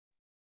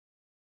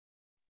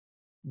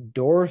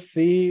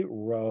Dorothy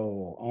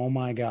Rowe. Oh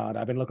my God.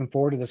 I've been looking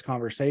forward to this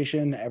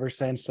conversation ever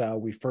since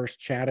we first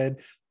chatted.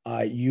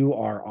 You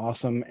are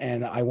awesome.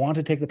 And I want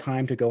to take the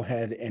time to go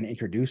ahead and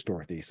introduce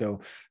Dorothy.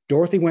 So,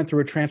 Dorothy went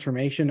through a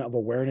transformation of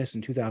awareness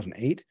in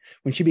 2008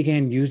 when she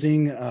began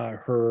using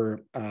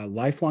her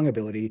lifelong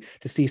ability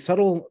to see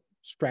subtle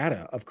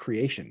strata of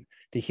creation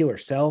to heal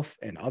herself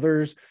and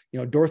others.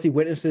 Dorothy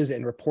witnesses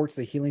and reports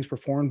the healings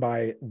performed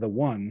by the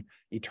one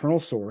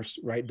eternal source,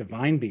 right?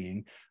 Divine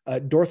being.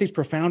 Dorothy's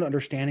profound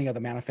understanding of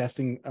the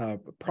manifesting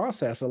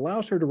process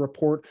allows her to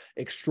report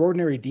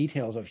extraordinary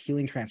details of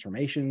healing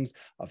transformations,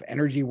 of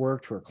energy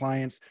work to her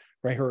clients,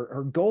 right?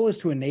 Her goal is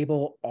to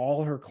enable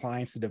all her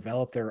clients to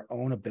develop their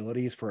own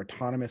abilities for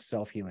autonomous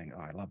self-healing.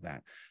 Oh, I love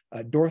that.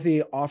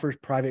 Dorothy offers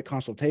private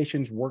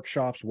consultations,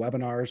 workshops,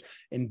 webinars,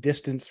 and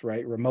distance,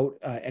 right? Remote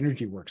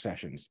energy work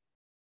sessions.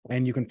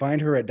 And you can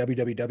find her at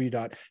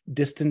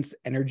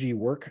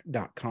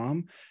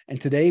www.distanceenergywork.com.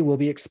 And today we'll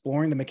be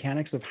exploring the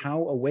mechanics of how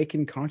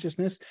awakened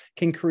consciousness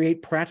can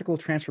create practical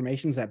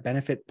transformations that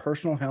benefit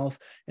personal health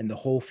and the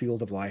whole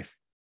field of life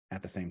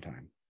at the same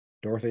time.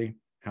 Dorothy,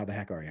 how the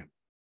heck are you?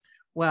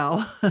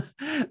 Wow.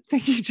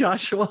 Thank you,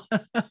 Joshua.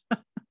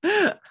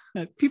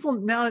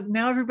 People now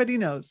everybody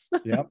knows.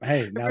 Yep.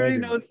 Hey, now everybody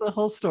knows the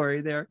whole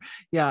story there.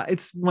 Yeah,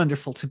 it's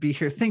wonderful to be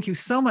here. Thank you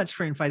so much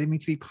for inviting me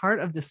to be part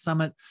of this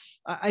summit.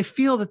 I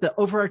feel that the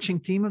overarching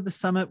theme of the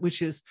summit,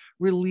 which is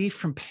relief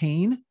from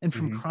pain and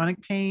from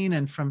chronic pain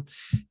and from,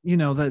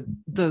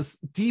 those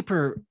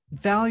deeper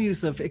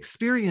values of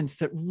experience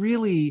that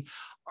really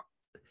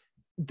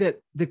that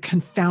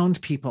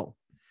confound people.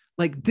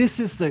 Like this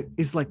is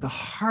like the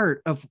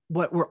heart of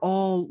what we're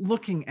all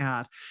looking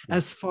at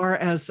as far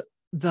as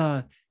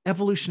the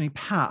evolutionary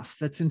path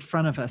that's in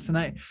front of us. And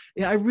I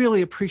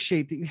really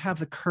appreciate that you have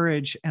the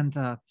courage and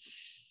the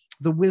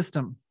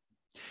wisdom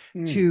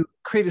to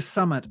create a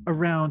summit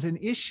around an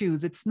issue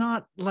that's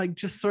not like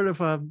just sort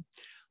of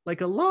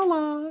like a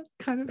la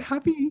kind of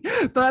happy,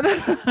 but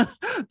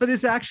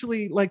is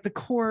actually like the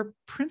core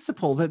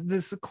principle, that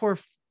this is a core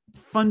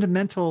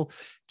fundamental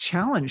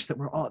challenge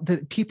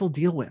that people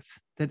deal with,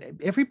 that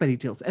everybody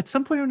deals at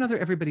some point or another,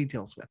 everybody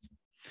deals with.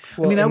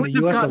 Well, I mean, I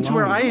wouldn't have gotten to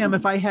where I am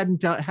if I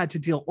hadn't had to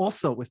deal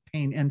also with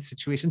pain and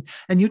situations,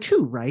 and you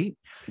too, right?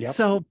 Yep.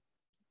 So,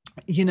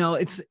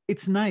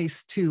 it's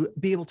nice to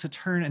be able to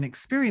turn an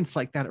experience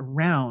like that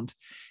around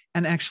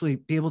and actually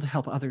be able to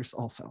help others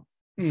also.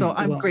 So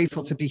I'm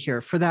grateful to be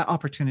here for that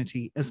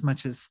opportunity as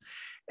much as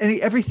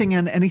everything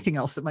and anything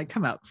else that might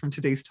come out from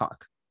today's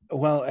talk.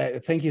 Well,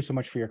 thank you so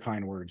much for your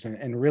kind words.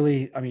 And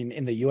really, I mean,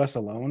 in the US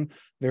alone,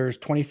 there's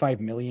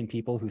 25 million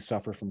people who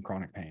suffer from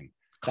chronic pain.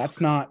 That's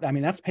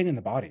pain in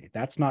the body.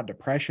 That's not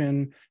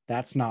depression.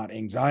 That's not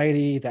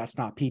anxiety. That's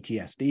not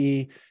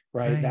PTSD,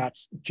 right?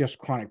 That's just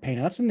chronic pain.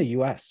 And that's in the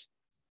US.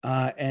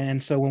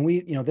 And so when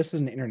this is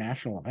an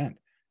international event.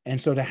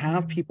 And so to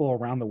have people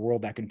around the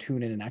world that can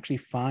tune in and actually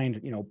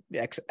find,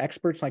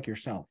 experts like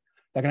yourself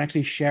that can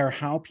actually share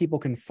how people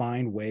can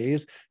find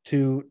ways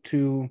to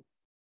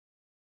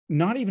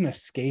not even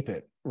escape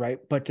it, right?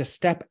 But to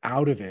step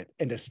out of it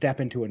and to step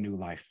into a new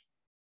life.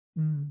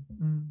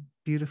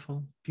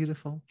 Beautiful,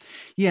 beautiful.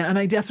 Yeah. And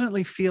I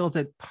definitely feel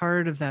that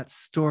part of that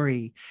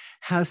story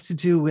has to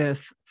do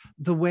with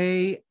the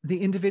way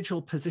the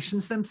individual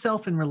positions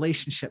themselves in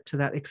relationship to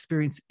that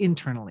experience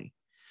internally.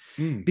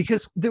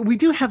 Because we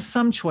do have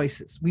some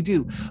choices, we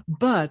do,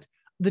 but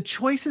the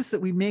choices that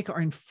we make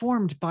are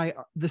informed by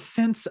the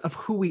sense of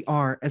who we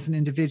are as an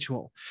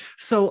individual.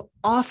 So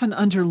often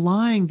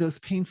underlying those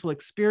painful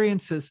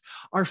experiences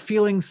are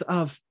feelings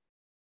of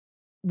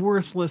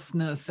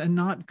worthlessness and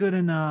not good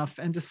enough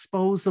and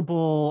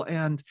disposable.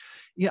 And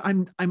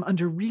I'm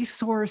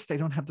under-resourced. I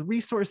don't have the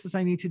resources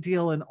I need to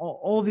deal, and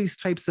all these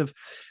types of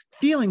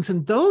feelings.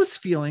 And those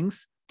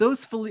feelings,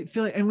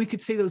 and we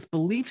could say those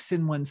beliefs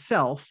in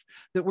oneself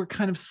that were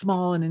kind of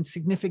small and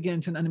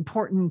insignificant and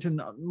unimportant and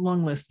a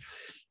long list,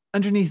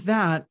 underneath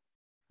that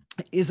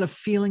is a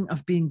feeling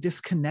of being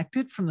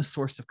disconnected from the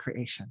source of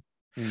creation.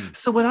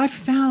 So what I've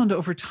found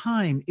over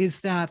time is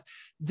that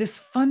this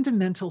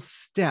fundamental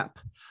step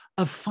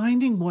of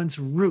finding one's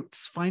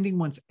roots, finding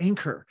one's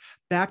anchor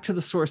back to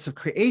the source of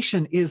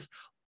creation is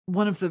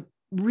one of the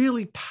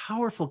really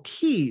powerful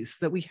keys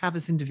that we have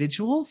as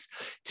individuals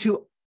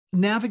to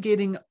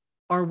navigating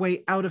our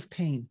way out of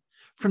pain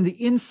from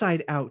the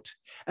inside out.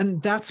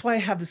 And that's why I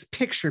have this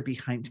picture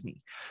behind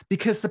me,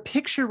 because the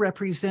picture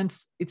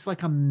represents, it's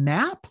like a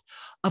map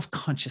of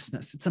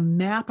consciousness. It's a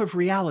map of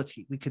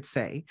reality, we could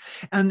say.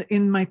 And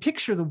in my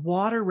picture, the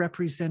water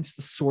represents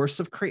the source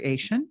of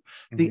creation,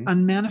 the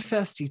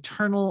unmanifest,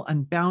 eternal,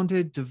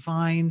 unbounded,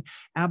 divine,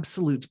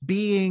 absolute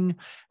being,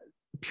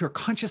 pure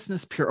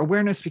consciousness, pure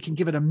awareness. We can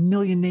give it a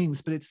million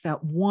names, but it's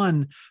that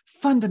one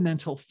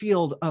fundamental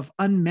field of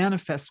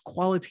unmanifest,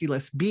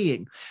 qualityless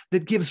being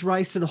that gives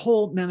rise to the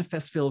whole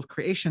manifest field of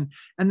creation.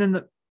 And then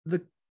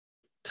the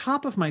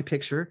top of my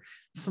picture,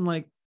 some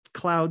like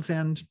clouds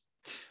and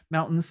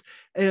mountains,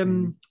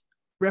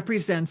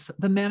 represents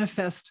the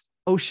manifest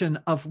ocean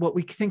of what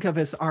we think of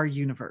as our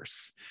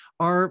universe,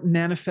 our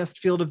manifest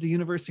field of the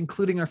universe,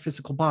 including our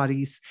physical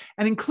bodies,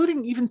 and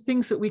including even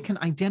things that we can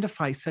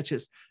identify, such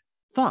as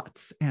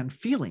thoughts and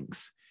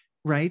feelings,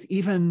 right?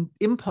 Even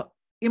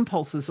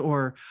impulses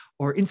or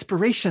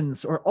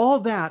inspirations, or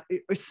all that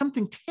is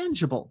something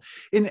tangible.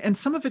 And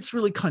some of it's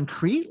really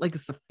concrete, like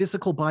it's the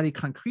physical body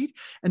concrete,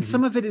 and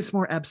some of it is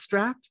more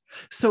abstract.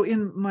 So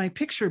in my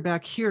picture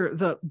back here,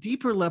 the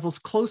deeper levels,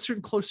 closer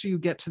and closer you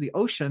get to the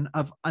ocean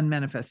of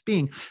unmanifest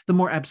being, the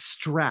more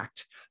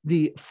abstract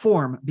the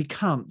form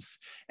becomes.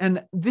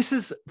 And this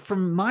is,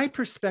 from my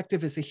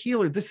perspective as a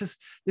healer,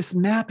 this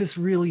map is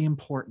really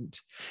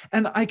important.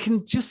 And I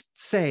can just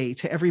say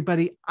to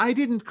everybody, I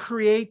didn't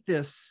create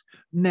this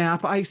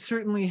map. I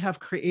certainly have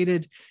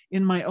created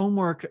in my own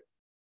work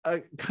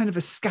a kind of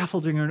a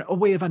scaffolding or a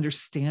way of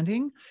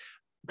understanding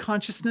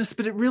consciousness,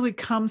 but it really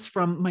comes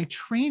from my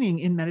training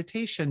in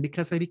meditation,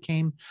 because I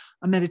became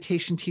a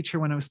meditation teacher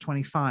when I was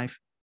 25. It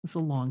was a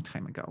long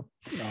time ago.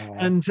 Oh,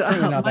 And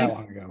certainly not that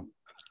long ago.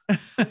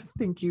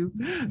 Thank you.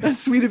 That's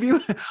sweet of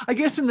you. I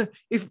guess in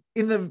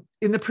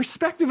the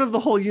perspective of the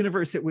whole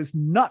universe, it was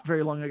not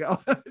very long ago.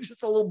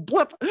 Just a little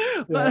blip.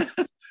 Yeah.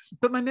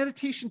 But my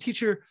meditation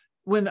teacher,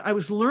 when I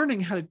was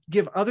learning how to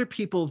give other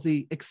people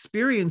the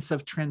experience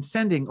of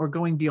transcending or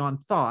going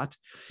beyond thought,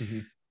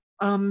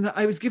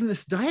 I was given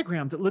this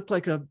diagram that looked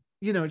like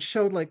it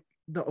showed like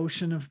the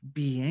ocean of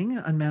being,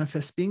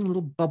 unmanifest being,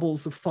 little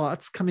bubbles of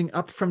thoughts coming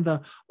up from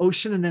the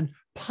ocean and then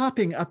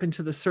popping up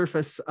into the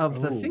surface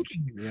of the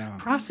thinking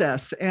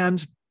process.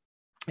 And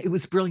it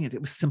was brilliant.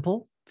 It was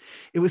simple.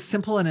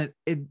 And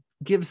it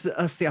gives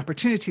us the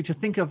opportunity to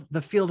think of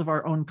the field of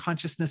our own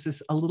consciousness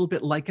as a little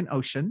bit like an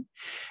ocean,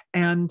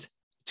 and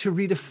to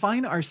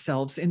redefine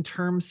ourselves in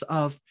terms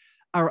of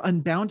our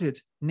unbounded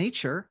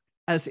nature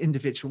as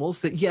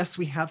individuals, that yes,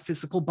 we have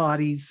physical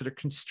bodies that are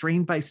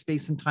constrained by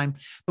space and time,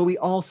 but we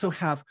also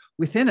have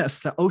within us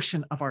the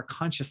ocean of our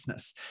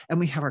consciousness, and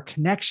we have our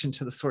connection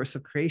to the source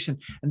of creation,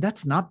 and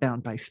that's not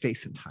bound by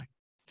space and time,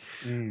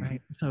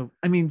 right? So,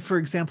 I mean, for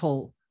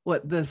example,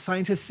 what the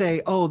scientists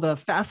say,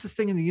 the fastest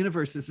thing in the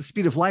universe is the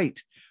speed of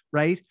light,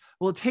 right?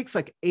 Well, it takes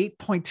like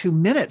 8.2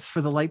 minutes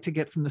for the light to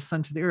get from the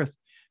sun to the earth,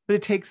 but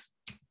it takes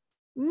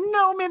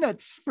no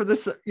minutes for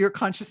your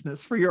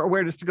consciousness, for your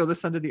awareness to go the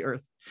sun to the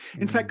earth.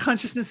 In fact,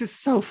 consciousness is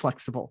so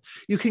flexible.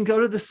 You can go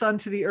to the sun,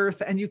 to the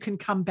earth, and you can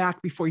come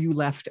back before you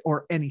left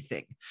or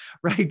anything,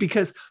 right?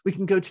 Because we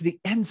can go to the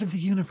ends of the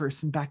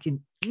universe and back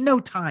in no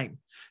time.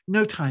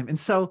 And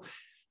so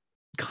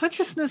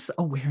consciousness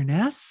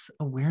awareness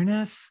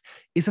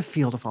is a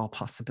field of all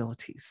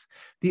possibilities.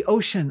 The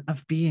ocean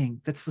of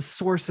being, that's the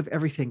source of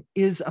everything,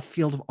 is a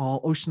field of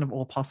ocean of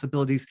all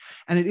possibilities.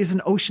 And it is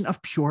an ocean of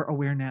pure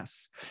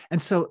awareness.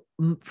 And so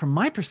from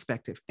my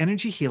perspective,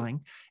 energy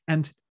healing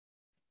and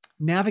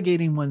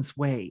navigating one's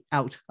way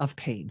out of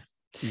pain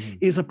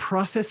is a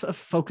process of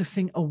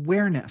focusing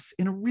awareness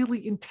in a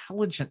really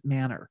intelligent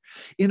manner,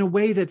 in a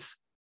way that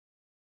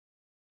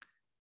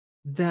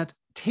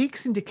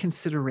takes into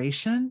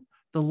consideration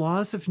the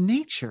laws of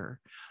nature,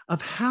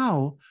 of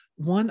how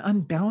one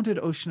unbounded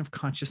ocean of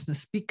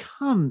consciousness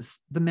becomes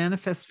the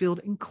manifest field,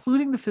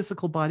 including the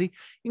physical body,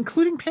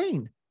 including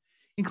pain,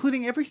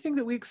 including everything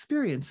that we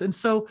experience. And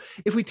so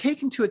if we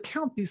take into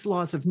account these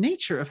laws of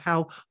nature of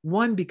how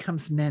one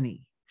becomes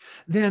many,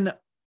 then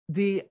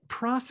the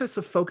process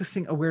of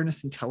focusing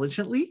awareness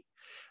intelligently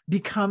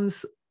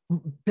becomes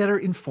better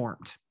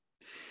informed.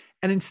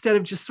 And instead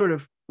of just sort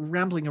of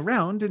rambling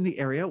around in the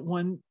area,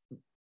 one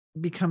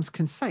becomes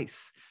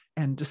concise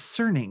and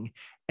discerning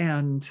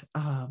and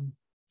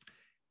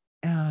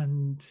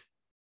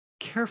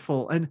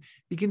careful, and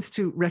begins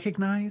to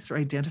recognize or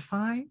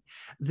identify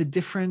the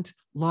different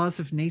laws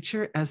of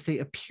nature as they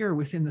appear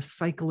within the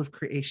cycle of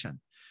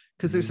creation.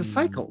 Because there's a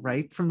cycle,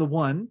 right? From the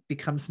one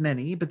becomes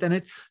many, but then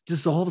it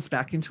dissolves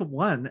back into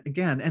one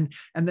again.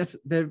 And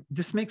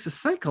this makes a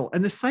cycle.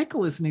 And the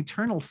cycle is an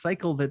eternal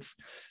cycle that's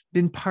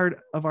been part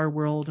of our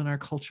world and our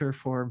culture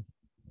for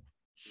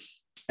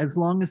as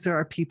long as there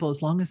are people,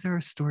 as long as there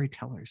are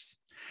storytellers,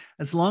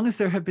 as long as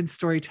there have been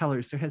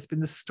storytellers, there has been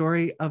the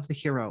story of the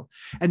hero.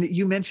 And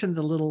you mentioned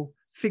the little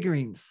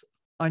figurines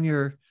on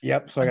your.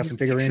 Yep. So I got some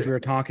figurines. Picture. We were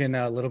talking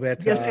a little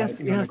bit in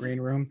the green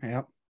room.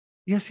 Yep.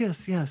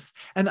 Yes.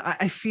 And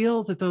I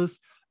feel that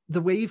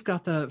the way you've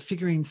got the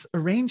figurines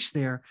arranged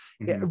there,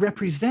 it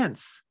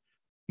represents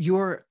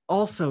your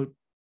also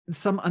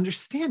some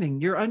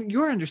understanding, your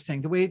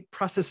understanding, the way it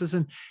processes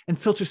and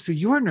filters through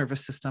your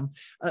nervous system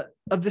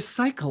of this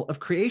cycle of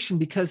creation,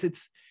 because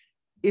it's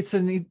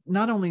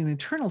not only an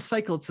eternal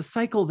cycle, it's a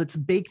cycle that's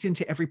baked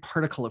into every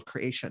particle of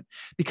creation,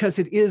 because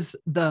it is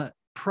the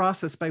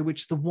process by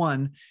which the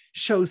one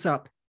shows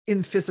up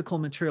in physical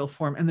material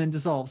form and then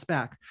dissolves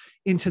back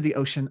into the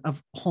ocean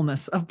of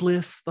wholeness, of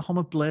bliss, the home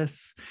of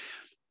bliss,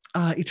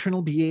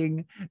 eternal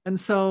being. And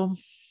so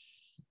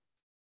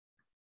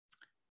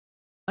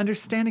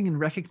understanding and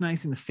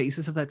recognizing the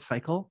phases of that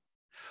cycle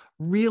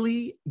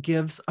really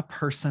gives a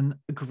person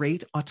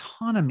great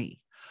autonomy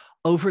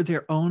over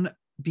their own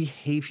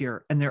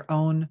behavior and their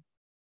own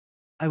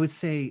I would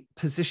say,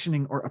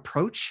 positioning or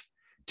approach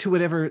to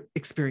whatever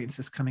experience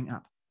is coming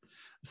up.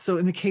 So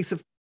in the case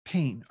of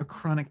pain or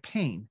chronic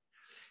pain,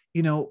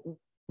 you know,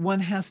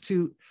 one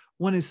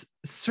is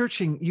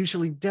searching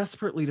usually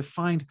desperately to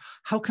find,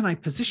 how can I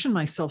position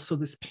myself so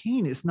this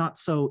pain is not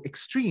so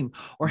extreme?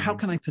 Or how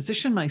can I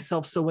position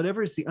myself so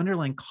whatever is the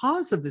underlying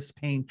cause of this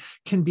pain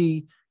can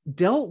be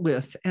dealt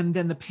with and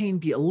then the pain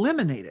be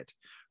eliminated,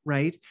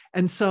 right?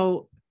 And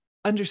so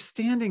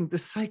understanding the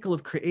cycle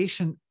of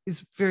creation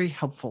is very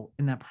helpful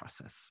in that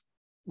process.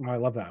 Oh, I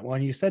love that. Well,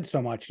 and you said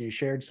so much, and you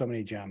shared so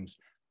many gems.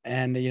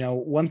 And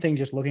one thing,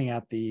 just looking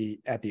at the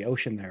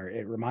ocean there,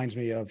 it reminds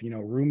me of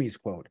Rumi's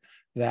quote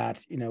that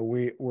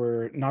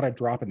we're not a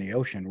drop in the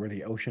ocean, we're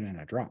the ocean in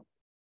a drop.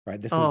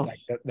 Right. This is like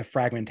the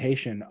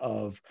fragmentation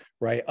of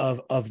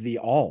the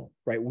all.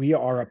 Right. We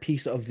are a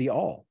piece of the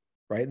all.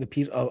 Right. The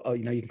piece of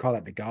you can call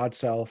that the God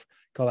self,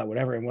 call that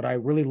whatever. And what I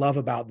really love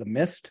about the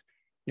mist,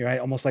 right,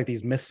 almost like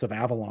these mists of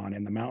Avalon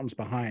in the mountains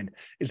behind,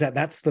 is that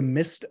that's the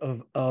mist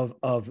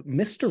of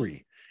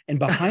mystery, and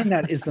behind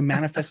that is the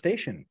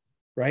manifestation.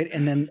 Right.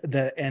 And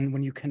then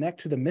when you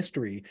connect to the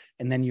mystery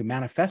and then you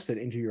manifest it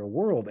into your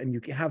world and you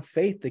have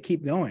faith to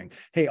keep going.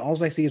 Hey,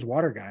 all I see is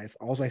water, guys.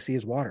 All I see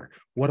is water.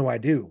 What do I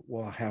do?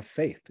 Well, I have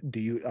faith. Do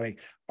you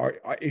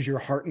is your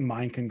heart and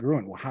mind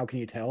congruent? Well, how can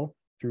you tell?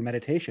 Through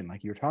meditation,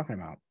 like you were talking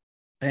about.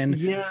 And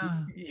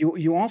yeah,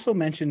 you also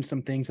mentioned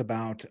some things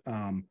about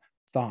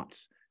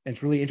thoughts. And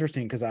it's really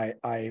interesting because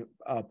I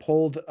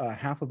pulled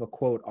half of a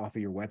quote off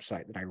of your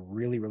website that I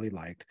really, really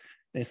liked.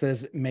 And it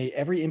says, may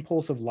every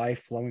impulse of life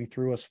flowing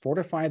through us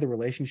fortify the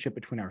relationship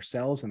between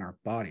ourselves and our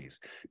bodies.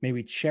 May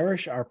we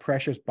cherish our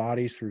precious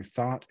bodies through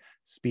thought,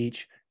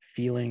 speech,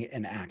 feeling,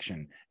 and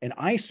action. And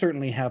I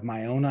certainly have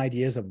my own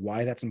ideas of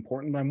why that's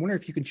important, but I'm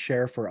wondering if you could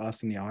share for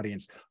us in the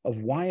audience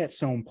of why it's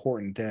so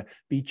important to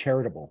be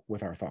charitable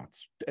with our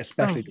thoughts,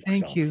 especially to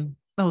thank ourselves. you.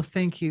 Oh,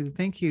 thank you.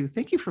 Thank you.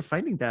 Thank you for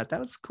finding that. That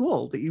was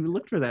cool that you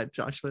looked for that,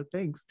 Joshua.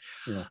 Thanks.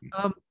 You're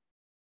welcome.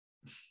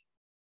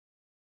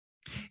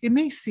 It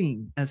may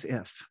seem as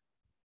if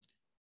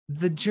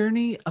the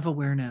journey of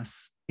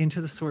awareness into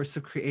the source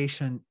of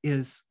creation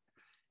is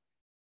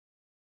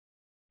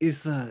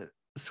the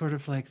sort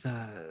of like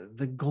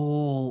the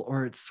goal,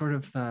 or it's sort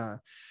of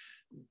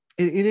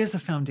it is a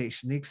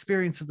foundation. The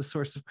experience of the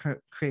source of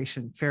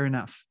creation, fair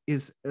enough,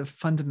 is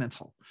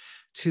fundamental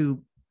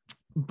to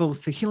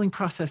both the healing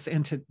process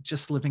and to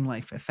just living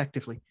life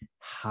effectively.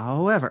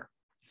 However,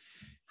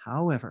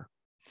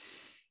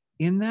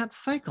 in that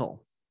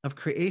cycle of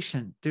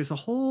creation, there's a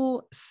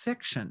whole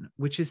section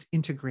which is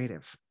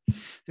integrative.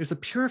 There's a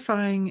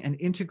purifying and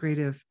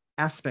integrative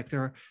aspect.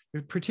 There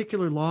are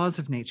particular laws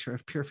of nature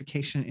of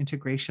purification and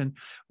integration,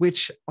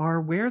 which are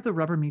where the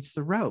rubber meets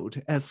the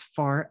road as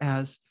far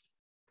as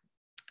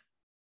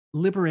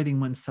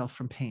liberating oneself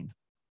from pain.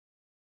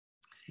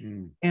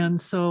 And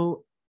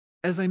so,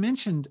 as I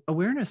mentioned,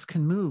 awareness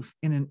can move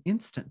in an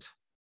instant,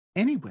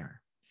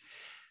 anywhere.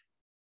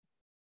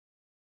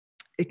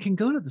 It can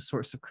go to the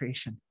source of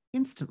creation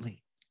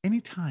instantly,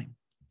 anytime.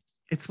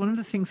 It's one of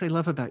the things I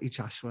love about you,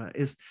 Joshua,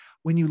 is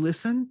when you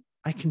listen,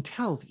 I can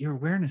tell that your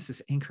awareness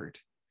is anchored.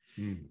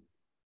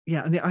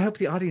 Yeah, and I hope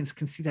the audience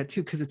can see that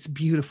too, because it's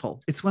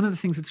beautiful. It's one of the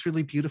things that's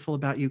really beautiful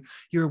about you.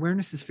 Your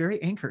awareness is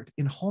very anchored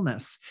in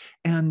wholeness,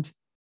 and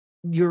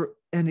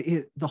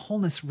the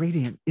wholeness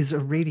radiant is a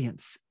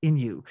radiance in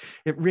you.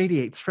 It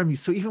radiates from you.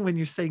 So even when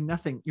you're saying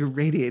nothing, you're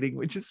radiating,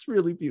 which is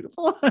really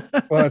beautiful.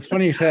 Well, it's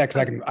funny you say that,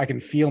 because I can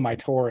feel my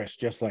Taurus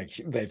just like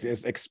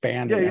it's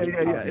expanding.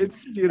 Yeah.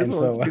 It's beautiful.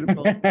 So, it's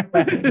beautiful.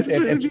 It's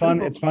really it's fun.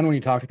 beautiful. It's fun when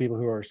you talk to people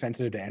who are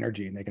sensitive to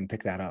energy and they can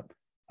pick that up.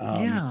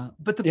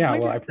 But the point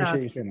is I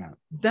appreciate you saying that.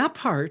 That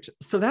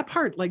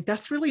part, like,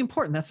 that's really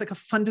important. That's like a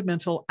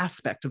fundamental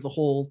aspect of the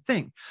whole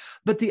thing.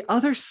 But the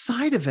other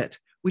side of it,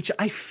 which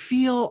I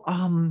feel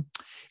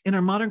in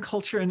our modern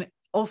culture, and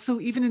also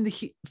even in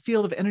the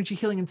field of energy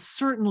healing, and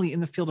certainly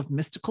in the field of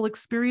mystical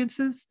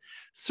experiences,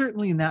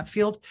 certainly in that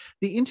field,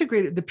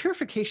 the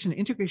purification and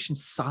integration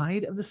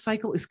side of the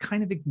cycle is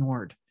kind of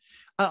ignored.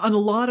 On a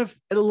lot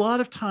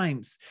of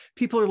times,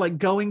 people are like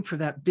going for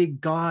that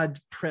big God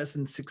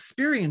presence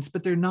experience,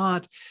 but they're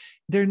not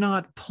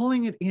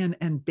pulling it in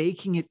and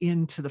baking it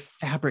into the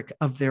fabric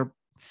of their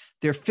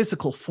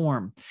physical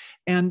form.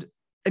 And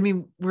I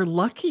mean, we're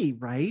lucky,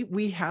 right?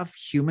 We have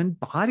human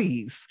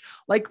bodies.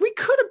 Like, we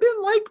could have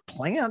been like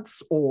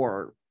plants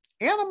or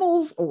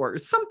animals or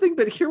something,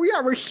 but here we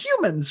are, we're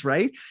humans,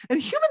 right?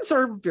 And humans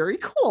are very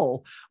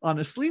cool.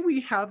 Honestly,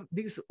 we have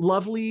these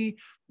lovely,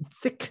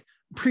 thick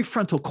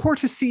prefrontal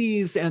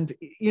cortices and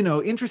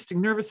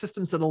interesting nervous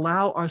systems that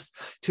allow us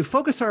to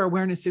focus our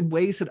awareness in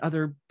ways that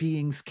other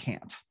beings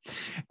can't.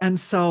 And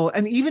so,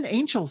 and even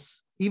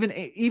angels,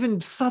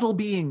 even subtle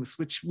beings,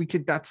 which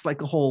that's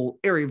like a whole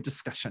area of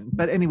discussion.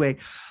 But anyway,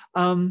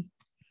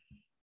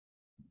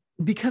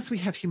 because we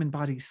have human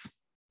bodies,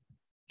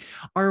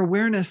 our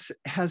awareness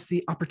has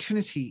the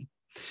opportunity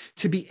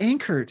to be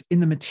anchored in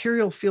the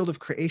material field of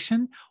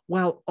creation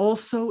while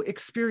also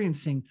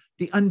experiencing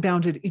the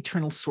unbounded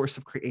eternal source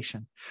of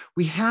creation.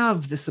 We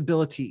have this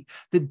ability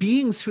that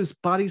beings whose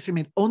bodies are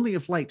made only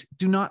of light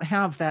do not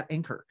have that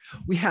anchor.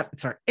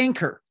 It's our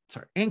anchor. It's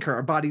our anchor.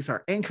 Our bodies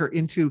are anchor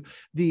into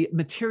the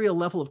material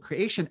level of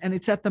creation. And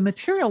it's at the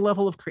material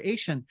level of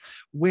creation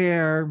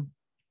where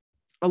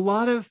a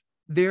lot of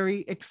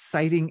very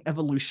exciting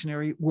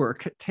evolutionary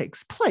work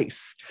takes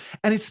place.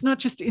 And it's not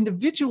just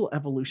individual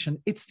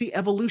evolution, it's the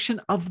evolution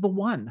of the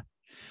one.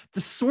 The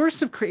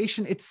source of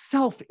creation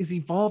itself is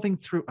evolving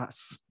through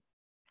us.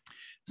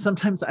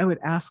 Sometimes I would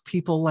ask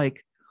people,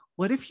 like,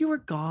 what if you were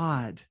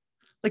God?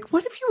 Like,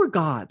 what if you were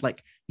God?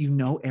 Like, you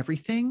know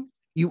everything.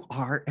 You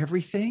are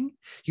everything.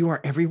 You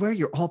are everywhere.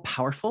 You're all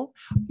powerful.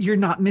 You're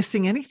not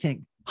missing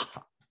anything.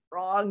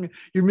 Wrong.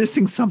 You're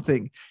missing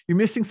something. You're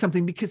missing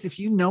something, because if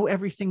you know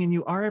everything and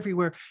you are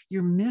everywhere,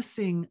 you're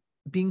missing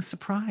being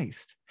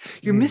surprised.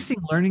 You're missing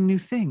learning new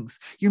things.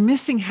 You're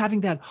missing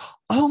having that,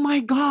 oh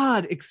my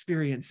God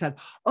experience, that,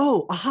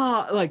 oh,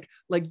 aha, like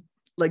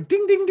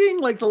ding, ding, ding,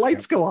 like the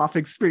lights go off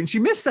experience.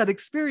 You miss that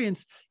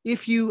experience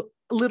if you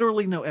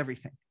literally know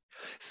everything.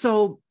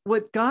 So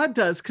what God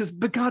does,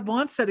 but God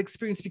wants that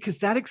experience, because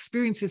that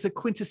experience is a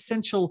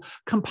quintessential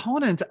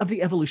component of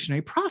the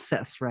evolutionary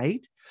process,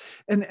 right?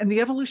 And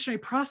the evolutionary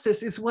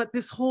process is what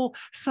this whole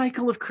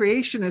cycle of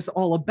creation is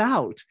all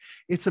about.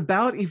 It's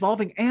about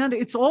evolving, and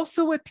it's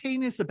also what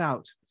pain is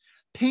about.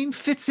 Pain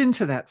fits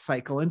into that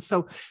cycle. And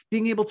so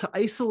being able to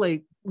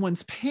isolate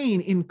one's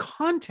pain in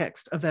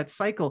context of that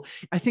cycle,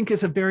 I think,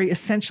 is a very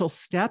essential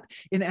step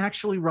in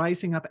actually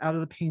rising up out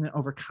of the pain and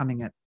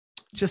overcoming it.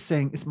 Just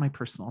saying, is my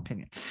personal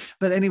opinion.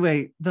 But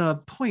anyway, the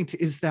point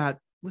is that,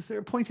 was there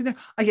a point in there?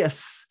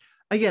 Yes.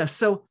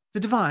 So the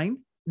divine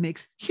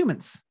makes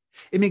humans.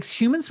 It makes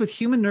humans with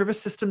human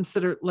nervous systems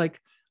that are like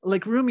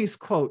Rumi's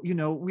quote,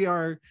 we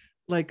are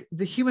like,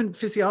 the human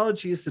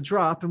physiology is the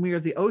drop and we are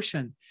the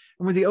ocean,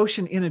 and we're the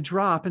ocean in a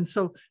drop. And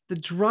so the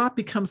drop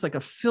becomes like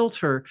a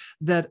filter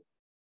that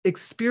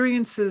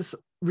experiences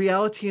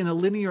reality in a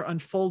linear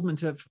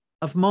unfoldment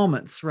of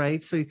moments,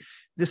 right? So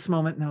this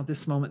moment, now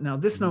this moment, now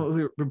this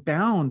moment, we're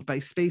bound by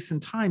space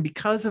and time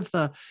because of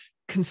the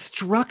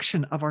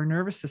construction of our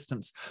nervous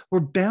systems. We're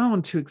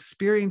bound to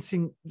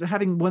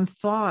having one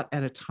thought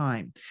at a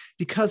time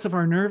because of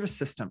our nervous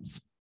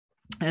systems.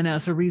 And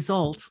as a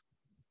result,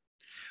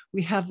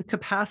 we have the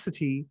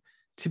capacity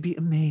to be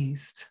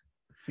amazed.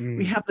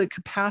 We have the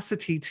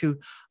capacity to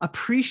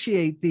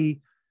appreciate the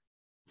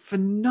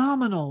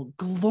phenomenal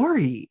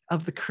glory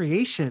of the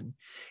creation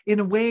in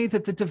a way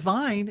that the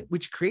divine,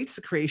 which creates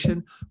the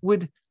creation,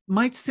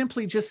 might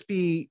simply just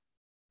be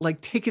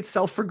like, take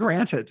itself for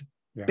granted,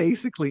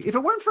 basically, if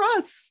it weren't for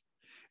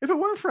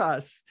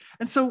us.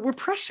 And so we're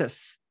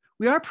precious.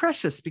 We are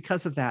precious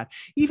because of that.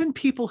 Even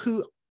people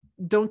who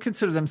don't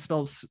consider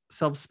themselves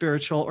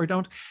spiritual or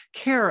don't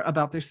care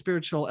about their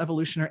spiritual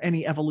evolution or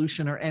any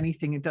evolution or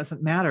anything, it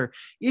doesn't matter.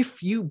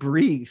 If you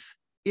breathe,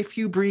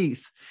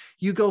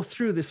 you go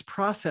through this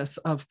process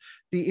of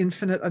the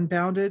infinite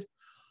unbounded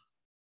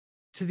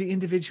to the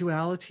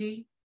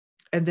individuality,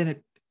 and then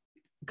it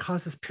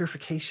causes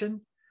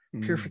purification.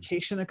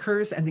 Purification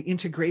occurs, and the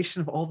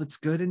integration of all that's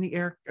good in the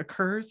air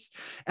occurs,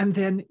 and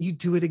then you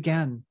do it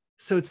again.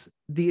 So it's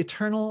the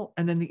eternal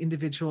and then the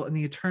individual, and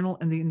the eternal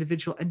and the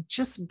individual, and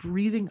just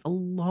breathing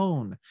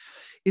alone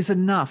is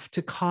enough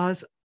to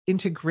cause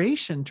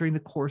integration during the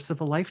course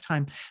of a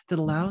lifetime that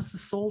allows the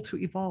soul to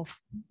evolve.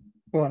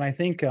 Well, and I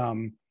think,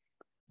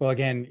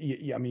 again,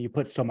 you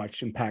put so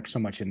much and pack so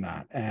much in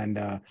that. And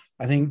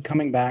I think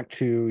coming back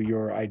to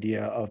your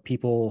idea of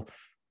people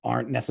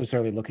aren't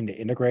necessarily looking to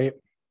integrate,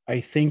 I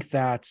think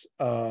that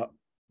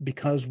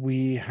because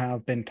we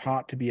have been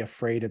taught to be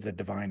afraid of the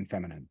divine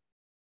feminine,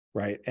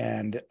 right?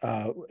 And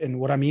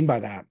what I mean by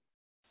that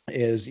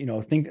is,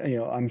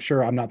 I'm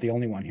sure I'm not the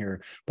only one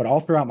here, but all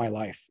throughout my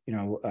life,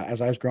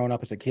 as I was growing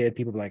up as a kid,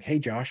 people were like, "Hey,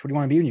 Josh, what do you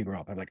want to be when you grow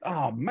up?" I'm like,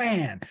 "Oh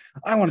man,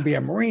 I want to be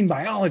a marine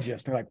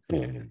biologist." They're like,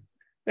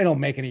 "They don't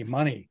make any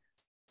money.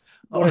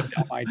 What a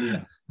dumb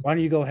idea. Why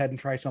don't you go ahead and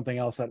try something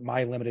else that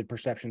my limited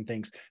perception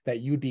thinks that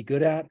you'd be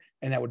good at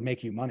and that would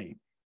make you money?"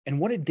 And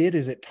what it did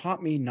is it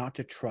taught me not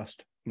to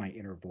trust my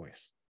inner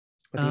voice.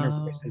 But the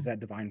inner voice is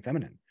that divine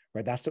feminine,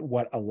 right? That's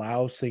what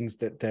allows things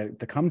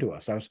to come to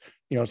us. I was,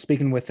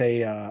 speaking with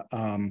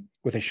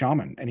a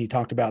shaman, and he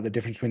talked about the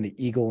difference between the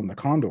eagle and the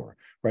condor,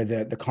 right?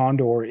 The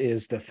condor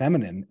is the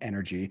feminine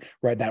energy,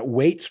 right? That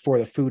waits for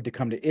the food to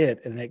come to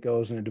it, and then it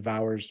goes and it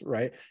devours,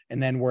 right?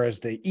 And then whereas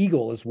the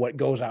eagle is what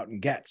goes out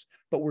and gets.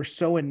 But we're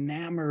so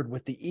enamored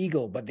with the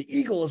eagle, but the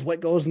eagle is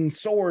what goes and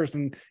soars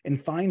and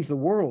finds the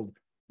world.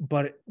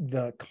 But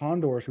the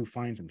condor is who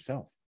finds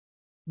himself.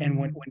 And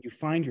when you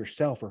find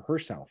yourself or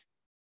herself,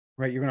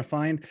 right, you're going to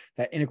find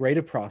that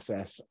integrative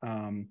process.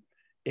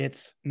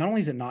 It's not only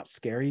is it not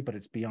scary, but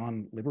it's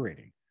beyond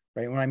liberating,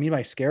 right? What I mean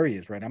by scary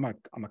is, right, I'm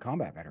a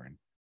combat veteran,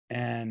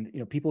 and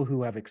people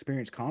who have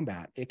experienced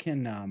combat, it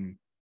can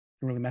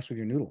really mess with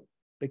your noodle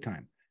big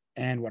time.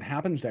 And what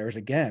happens there is,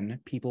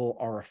 again, people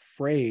are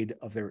afraid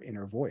of their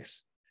inner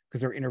voice.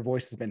 because their inner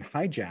voice has been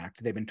hijacked.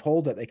 They've been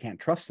told that they can't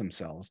trust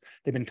themselves.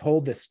 They've been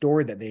told this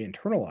story that they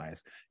internalize.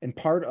 And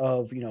part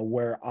of,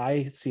 where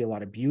I see a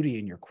lot of beauty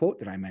in your quote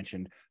that I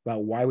mentioned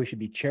about why we should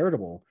be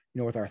charitable,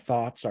 with our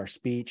thoughts, our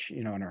speech,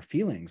 and our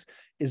feelings,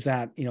 is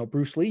that,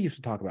 Bruce Lee used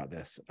to talk about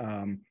this,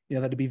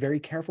 that to be very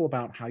careful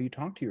about how you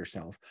talk to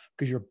yourself,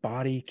 because your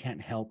body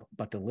can't help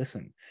but to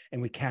listen. And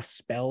we cast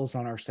spells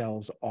on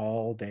ourselves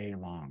all day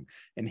long.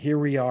 And here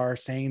we are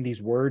saying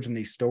these words and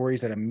these stories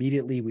that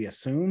immediately we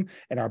assume,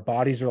 and our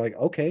bodies are like,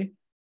 okay,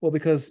 well,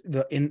 because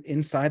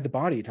inside the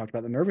body, you talked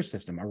about the nervous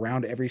system,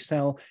 around every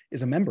cell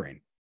is a membrane.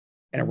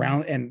 And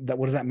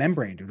what does that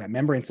membrane do? That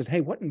membrane says,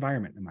 hey, what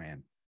environment am I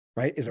in?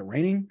 Right? Is it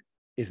raining?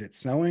 Is it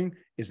snowing?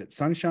 Is it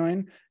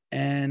sunshine?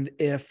 And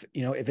if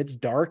it's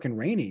dark and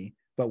rainy,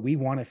 but we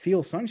want to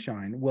feel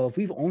sunshine, well, if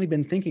we've only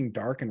been thinking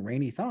dark and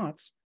rainy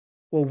thoughts,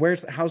 well,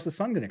 how's the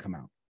sun going to come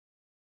out?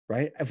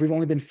 Right? If we've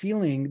only been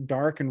feeling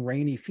dark and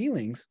rainy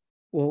feelings,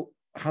 well,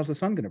 how's the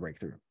sun going to break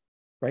through?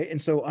 Right?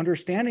 And so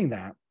understanding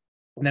that,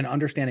 and then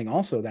understanding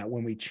also that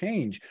when we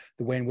change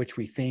the way in which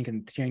we think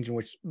and change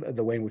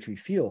the way in which we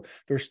feel,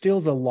 there's still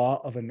the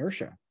law of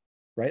inertia,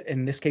 right?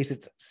 In this case,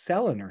 it's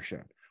cell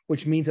inertia,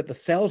 which means that the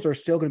cells are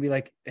still going to be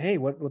like, hey,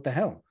 what the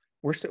hell?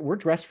 We're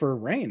dressed for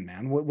rain,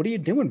 man. What are you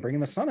doing bringing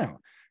the sun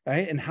out?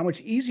 Right? And how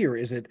much easier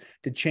is it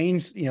to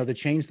change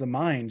the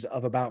minds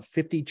of about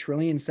 50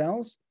 trillion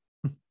cells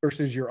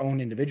versus your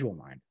own individual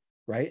mind?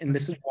 Right. And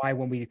this is why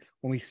when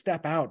we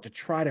step out to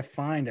try to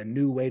find a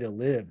new way to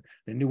live,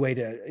 a new way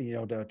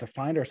to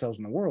find ourselves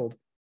in the world,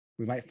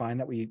 we might find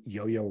that we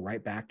yo-yo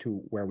right back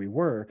to where we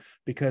were,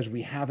 because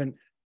we haven't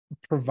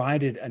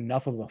provided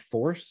enough of a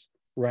force,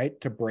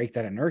 right, to break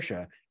that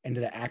inertia and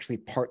to actually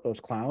part those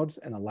clouds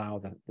and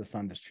allow the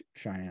sun to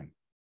shine in.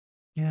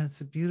 Yeah,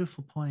 it's a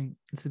beautiful point.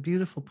 It's a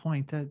beautiful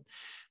point that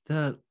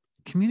the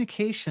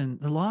communication,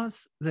 the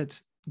laws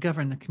that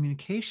govern the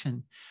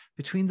communication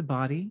between the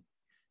body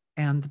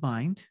and the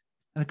mind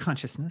and the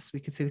consciousness, we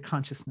could say the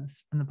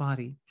consciousness and the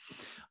body,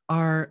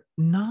 are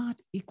not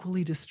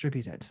equally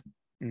distributed.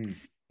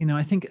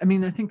 I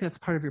think that's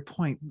part of your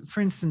point. For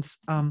instance,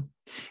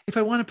 if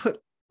I want to put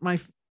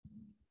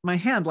my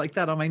hand like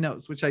that on my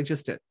nose, which I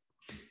just did,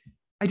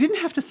 I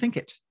didn't have to think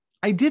it.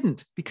 I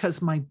didn't,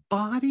 because my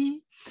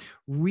body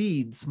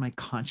reads my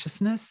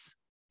consciousness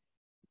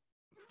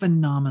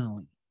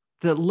phenomenally.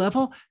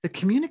 The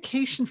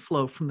communication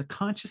flow from the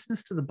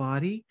consciousness to the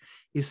body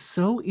is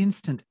so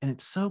instant, and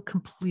it's so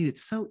complete.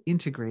 It's so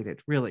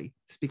integrated, really,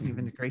 speaking of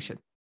integration.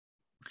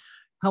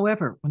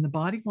 However, when the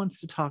body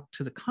wants to talk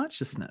to the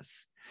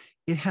consciousness,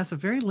 it has a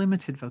very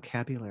limited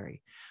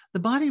vocabulary. The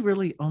body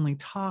really only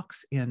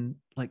talks in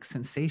like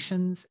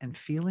sensations and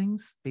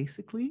feelings,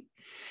 basically.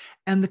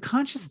 And the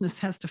consciousness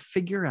has to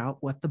figure out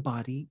what the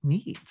body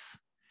needs.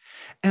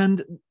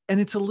 And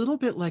it's a little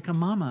bit like a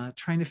mama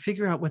trying to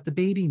figure out what the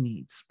baby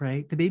needs,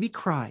 right? The baby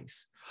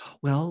cries.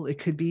 Well, it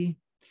could be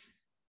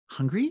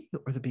hungry,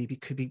 or the baby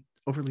could be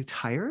overly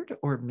tired,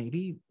 or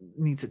maybe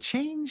needs a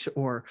change,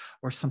 or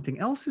something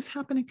else is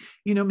happening.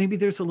 Maybe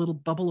there's a little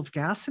bubble of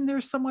gas in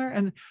there somewhere.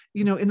 And,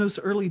 in those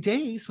early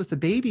days with the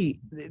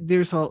baby,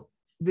 there's a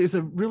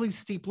really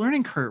steep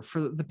learning curve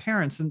for the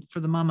parents and for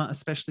the mama,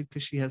 especially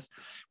because she has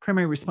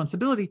primary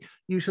responsibility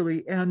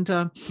usually. And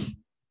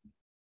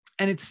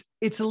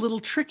it's a little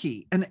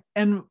tricky.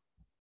 And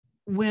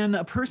when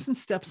a person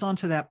steps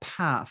onto that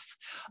path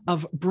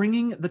of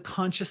bringing the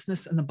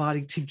consciousness and the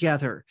body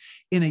together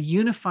in a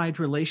unified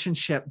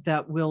relationship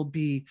that will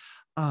be,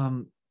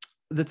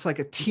 that's like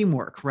a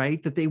teamwork,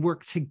 right? That they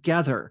work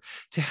together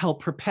to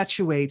help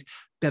perpetuate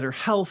better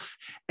health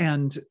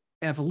and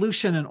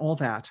evolution and all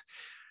that.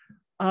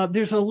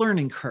 There's a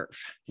learning curve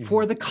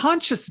for the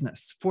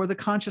consciousness,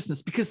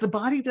 because the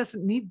body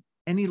doesn't need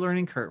any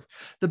learning curve.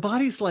 The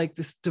body's like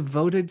this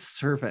devoted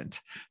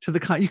servant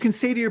to you can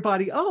say to your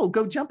body, oh,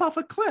 go jump off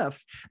a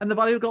cliff. And the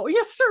body will go, oh,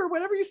 yes, sir,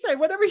 whatever you say,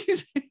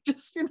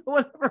 just,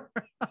 whatever,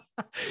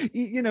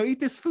 eat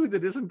this food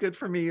that isn't good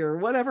for me, or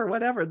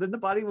whatever. Then the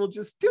body will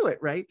just do it,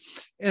 right?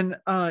 And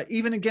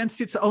even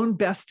against its own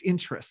best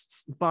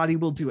interests, the body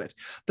will do it.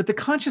 But the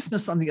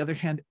consciousness, on the other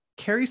hand,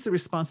 carries the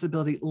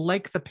responsibility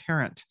like the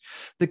parent.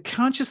 The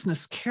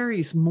consciousness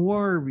carries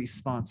more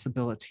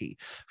responsibility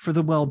for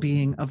the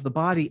well-being of the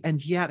body,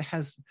 and yet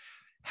has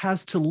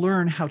to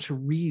learn how to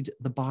read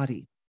the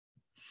body.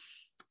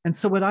 And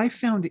so what I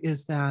found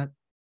is that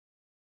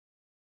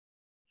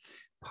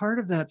part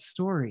of that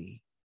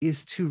story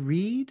is to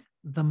read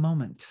the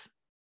moment.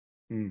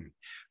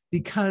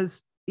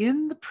 Because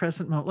in the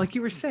present moment, like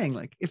you were saying,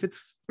 like if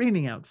it's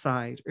raining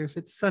outside or if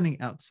it's sunny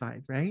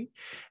outside, right?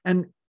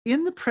 And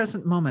in the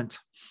present moment,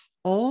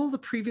 all the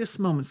previous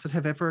moments that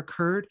have ever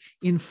occurred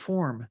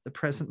inform the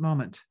present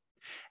moment.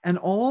 And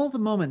all the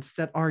moments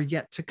that are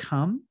yet to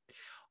come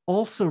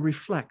also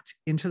reflect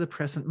into the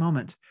present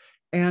moment.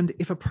 And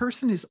if a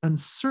person is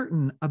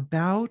uncertain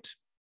about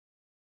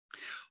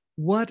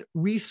what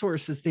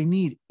resources they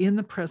need in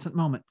the present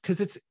moment, because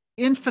it's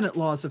infinite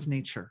laws of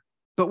nature,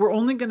 but we're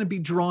only going to be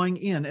drawing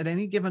in at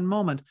any given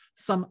moment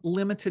some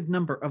limited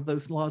number of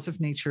those laws of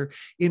nature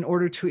in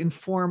order to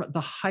inform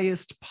the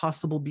highest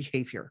possible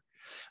behavior,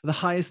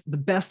 highest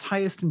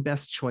and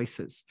best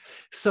choices.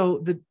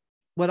 So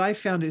what I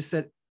found is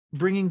that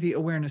bringing the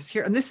awareness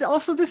here, and this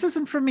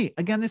isn't for me.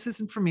 Again, this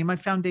isn't for me. My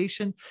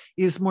foundation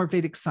is more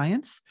Vedic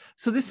science.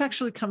 So this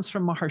actually comes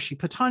from Maharshi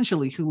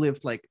Patanjali, who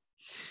lived like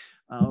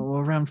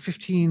around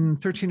 13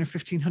 or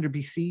 1500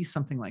 BC,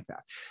 something like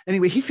that.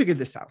 Anyway, he figured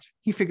this out.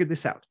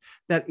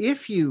 That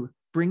if you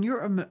bring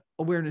your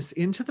awareness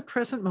into the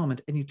present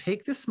moment and you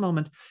take this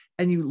moment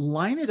and you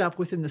line it up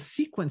within the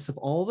sequence of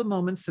all the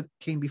moments that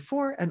came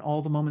before and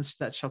all the moments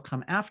that shall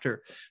come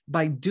after,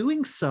 by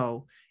doing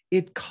so,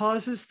 it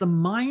causes the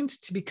mind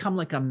to become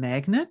like a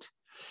magnet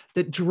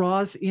that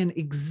draws in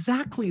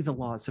exactly the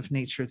laws of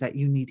nature that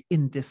you need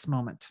in this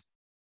moment.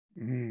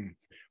 Mm.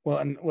 Well,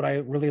 and what I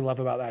really love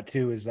about that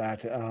too is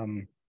that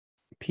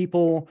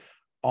people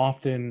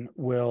often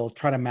will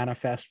try to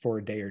manifest for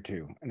a day or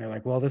two, and they're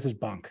like, well, this is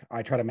bunk.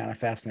 I try to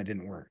manifest and it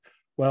didn't work.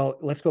 Well,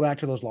 let's go back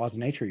to those laws of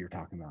nature you're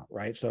talking about,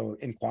 right? So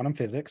in quantum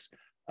physics,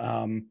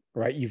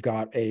 right, you've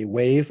got a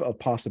wave of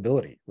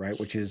possibility, right,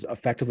 which is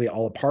effectively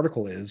all a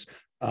particle is,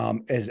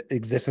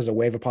 exists as a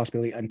wave of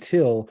possibility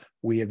until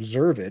we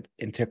observe it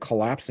into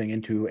collapsing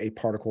into a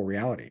particle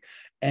reality.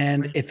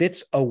 And Right. if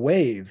it's a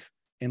wave,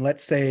 and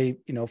let's say,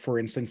 for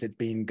instance, it's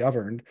being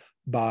governed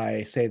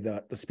by, say,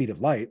 the speed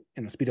of light,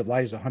 and the speed of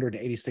light is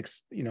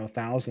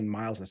 186,000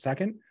 miles a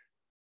second.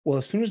 Well,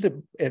 as soon as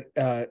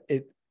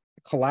it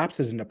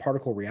collapses into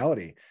particle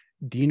reality,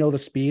 do you know the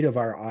speed of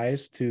our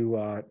eyes to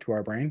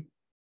our brain?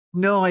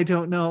 No, I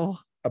don't know.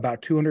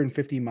 About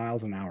 250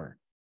 miles an hour.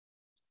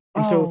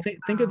 And so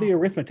think of the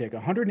arithmetic: wow.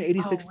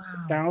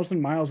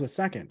 186,000 miles a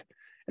second,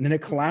 and then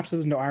it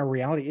collapses into our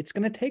reality. It's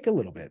going to take a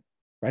little bit,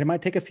 right? It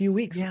might take a few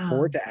weeks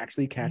for it to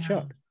actually catch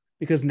up,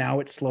 because now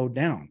it's slowed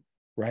down,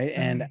 right?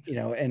 And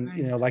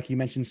like you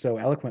mentioned so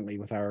eloquently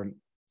with our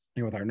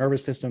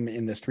nervous system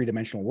in this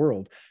three-dimensional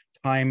world,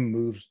 time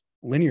moves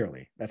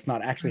linearly. That's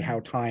not actually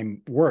how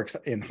time works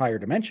in higher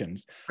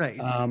dimensions, right?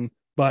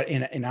 But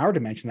in our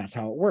dimension, that's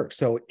how it works.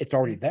 So it's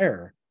already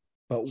there,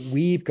 but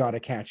we've got to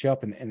catch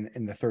up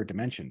in the third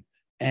dimension.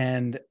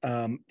 And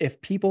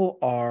if people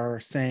are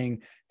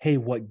saying, hey,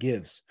 what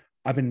gives?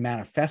 I've been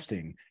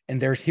manifesting,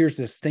 and here's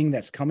this thing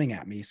that's coming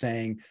at me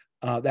saying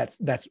that's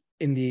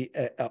in the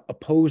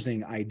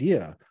opposing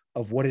idea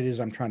of what it is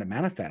I'm trying to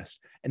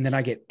manifest. And then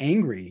I get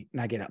angry and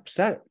I get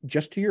upset,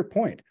 just to your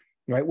point,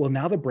 right? Well,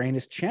 now the brain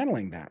is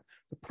channeling that.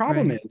 The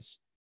problem is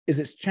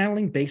it's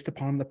channeling based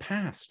upon the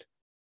past.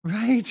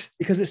 Right.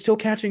 Because it's still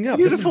catching up.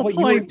 Beautiful point.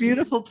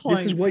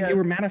 This is what you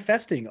were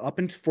manifesting up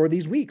for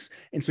these weeks.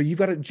 And so you've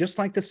got to, just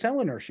like the cell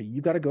inertia,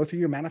 you've got to go through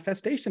your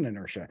manifestation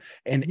inertia,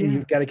 and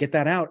you've got to get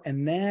that out.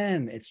 And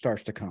then it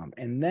starts to come.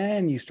 And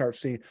then you start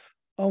seeing,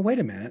 oh, wait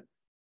a minute.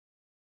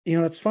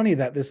 It's funny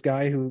that this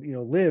guy who,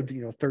 lived,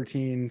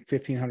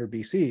 1500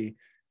 BC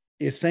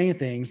is saying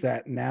things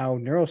that now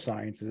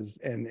neuroscience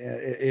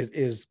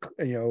is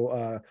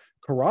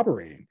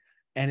corroborating.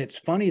 And it's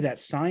funny that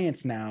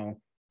science now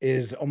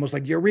is almost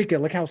like, eureka,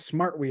 look how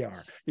smart we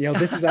are.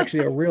 This is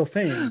actually a real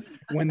thing,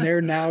 when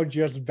they're now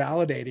just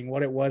validating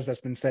what it was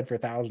that's been said for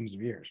thousands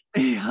of years.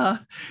 Yeah.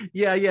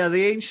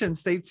 The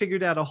ancients, they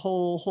figured out a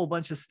whole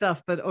bunch of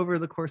stuff, but over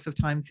the course of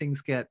time, things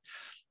get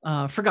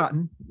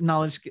forgotten.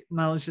 Knowledge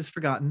is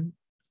forgotten.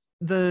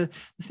 The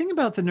thing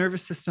about the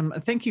nervous system,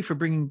 thank you for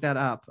bringing that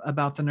up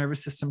about the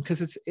nervous system,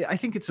 because I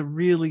think it's a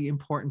really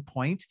important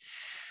point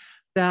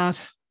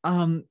that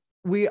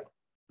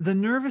the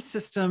nervous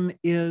system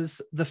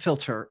is the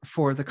filter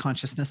for the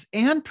consciousness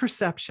and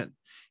perception,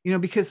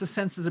 because the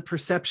senses of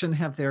perception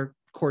have their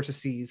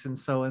cortices and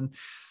so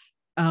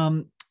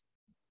on.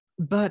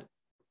 But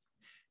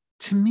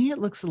to me, it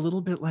looks a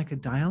little bit like a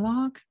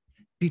dialogue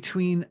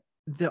between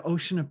the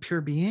ocean of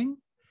pure being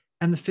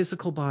and the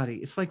physical body.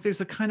 It's like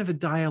there's a kind of a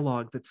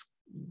dialogue that's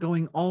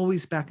going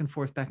always back and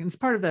forth. And it's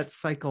part of that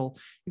cycle.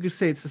 You could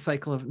say it's the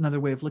cycle of another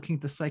way of looking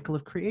at the cycle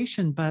of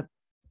creation, but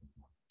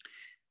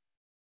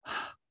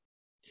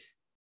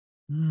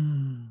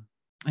I'm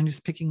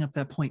just picking up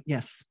that point.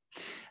 Yes,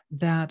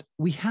 that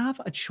we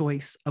have a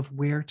choice of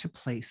where to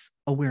place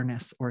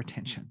awareness or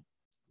attention.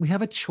 We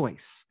have a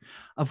choice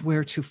of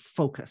where to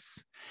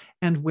focus.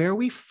 And wherever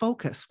we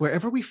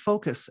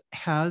focus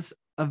has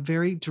a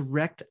very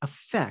direct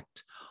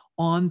effect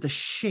on the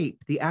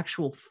shape, the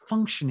actual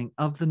functioning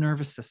of the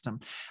nervous system.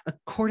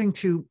 According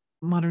to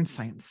modern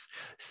science,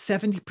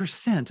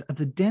 70% of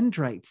the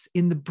dendrites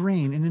in the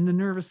brain and in the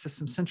nervous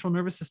system, central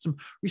nervous system,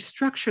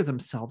 restructure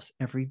themselves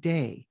every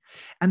day.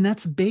 And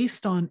that's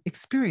based on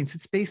experience.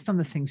 It's based on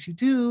the things you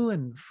do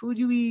and food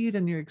you eat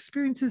and your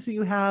experiences that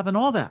you have and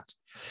all that.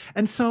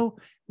 And so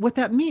what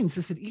that means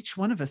is that each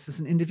one of us as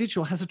an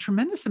individual has a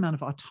tremendous amount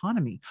of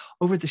autonomy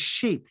over the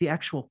shape, the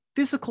actual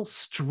physical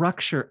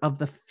structure of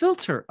the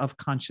filter of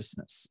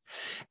consciousness.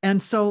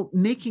 And so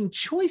making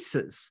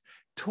choices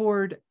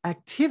toward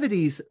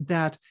activities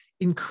that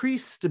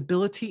increase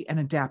stability and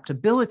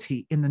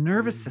adaptability in the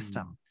nervous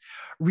system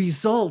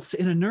results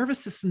in a nervous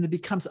system that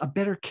becomes a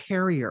better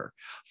carrier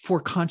for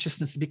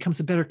consciousness. It becomes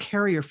a better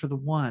carrier for the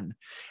one.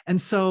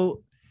 And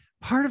so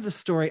part of the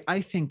story,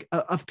 I think,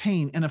 of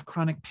pain and of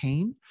chronic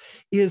pain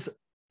is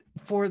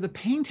for the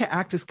pain to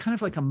act as kind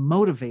of like a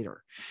motivator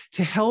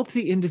to help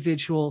the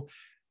individual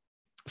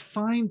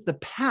find the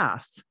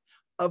path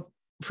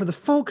for the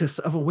focus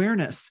of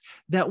awareness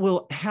that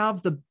will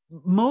have the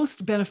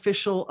most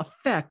beneficial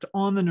effect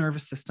on the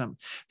nervous system,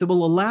 that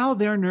will allow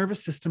their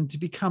nervous system to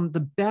become the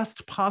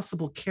best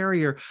possible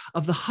carrier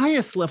of the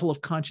highest level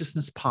of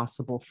consciousness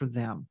possible for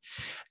them.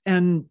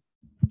 And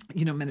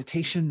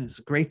meditation is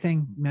a great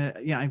thing.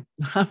 Yeah,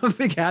 I'm a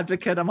big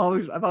advocate. I've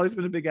always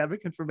been a big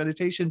advocate for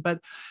meditation, but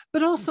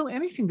also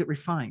anything that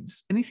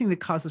refines, anything that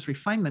causes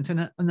refinement.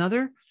 And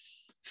another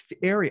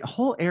area, a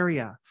whole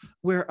area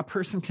where a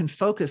person can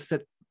focus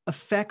that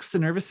affects the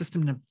nervous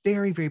system in a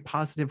very, very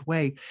positive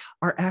way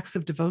are acts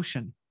of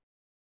devotion.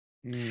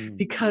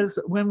 Because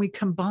when we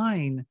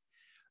combine,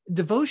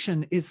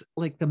 devotion is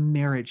like the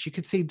marriage. You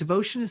could say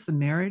devotion is the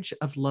marriage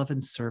of love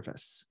and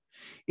service.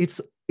 It's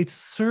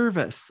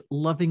service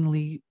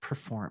lovingly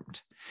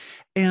performed.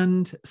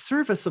 And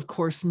service, of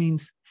course,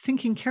 means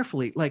thinking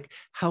carefully, like,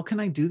 how can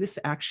I do this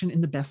action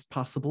in the best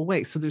possible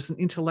way? So there's an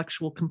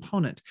intellectual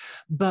component.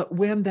 But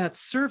when that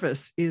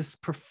service is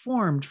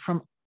performed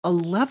from a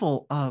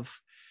level of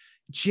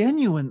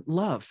genuine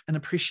love and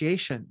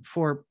appreciation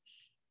for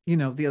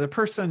the other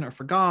person or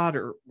for God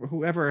or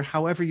whoever,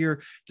 however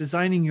you're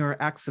designing your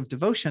acts of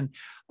devotion,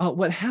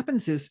 what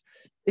happens is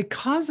it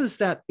causes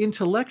that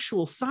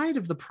intellectual side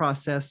of the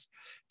process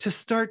to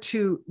start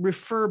to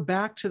refer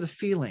back to the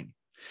feeling.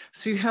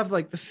 So you have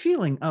like the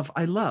feeling of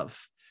I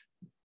love,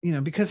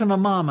 because I'm a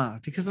mama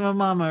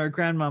or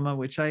grandmama,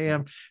 which I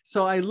am.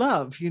 So I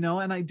love,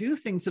 and I do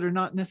things that are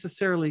not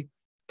necessarily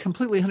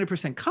completely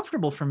 100%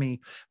 comfortable for me,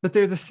 but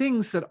they're the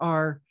things that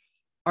are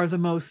the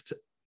most,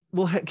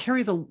 will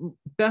carry the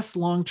best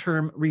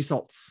long-term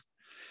results,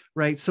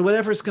 right? So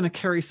whatever is going to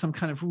carry some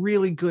kind of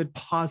really good,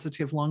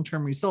 positive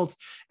long-term results,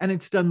 and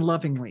it's done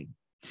lovingly.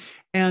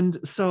 And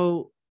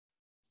so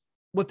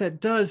what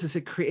that does is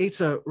it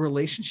creates a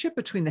relationship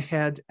between the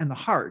head and the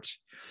heart.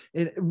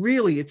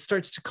 It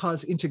starts to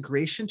cause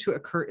integration to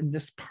occur in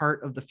this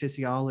part of the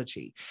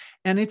physiology.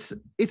 And it's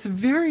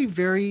very,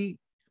 very,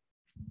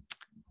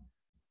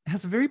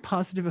 has a very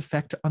positive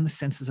effect on the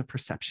senses of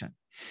perception.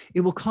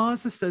 It will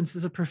cause the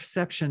senses of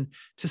perception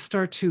to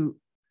start to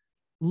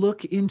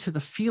look into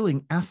the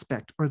feeling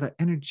aspect or the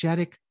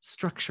energetic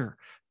structure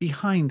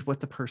behind what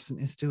the person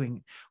is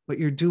doing, what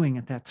you're doing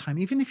at that time.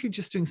 Even if you're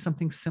just doing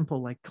something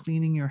simple like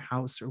cleaning your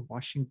house or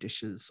washing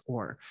dishes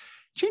or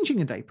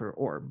changing a diaper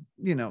or,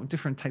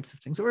 different types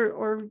of things,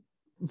 or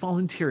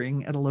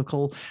volunteering at a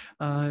local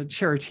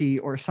charity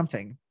or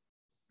something.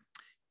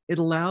 It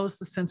allows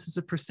the senses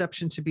of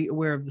perception to be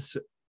aware of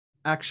the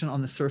action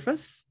on the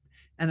surface,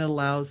 and it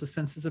allows the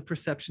senses of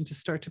perception to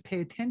start to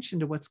pay attention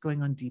to what's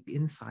going on deep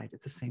inside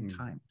at the same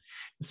time.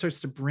 It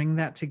starts to bring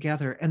that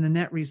together. And the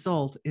net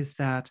result is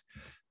that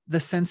the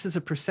senses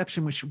of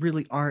perception, which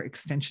really are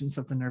extensions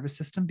of the nervous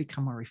system,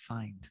 become more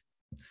refined.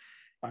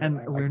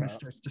 And awareness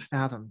starts to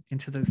fathom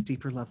into those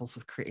deeper levels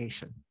of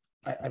creation.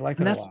 I like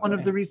that. And that's one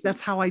of the reasons,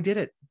 that's how I did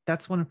it.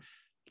 That's one of,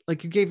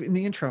 like you gave in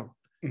the intro,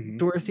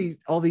 Dorothy,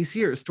 all these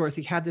years,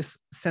 Dorothy had this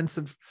sense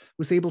of,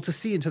 was able to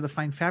see into the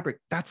fine fabric.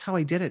 That's how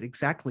I did it.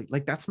 Exactly.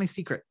 Like, that's my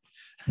secret.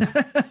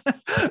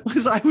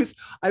 I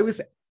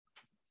was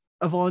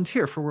a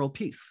volunteer for world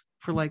peace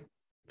for like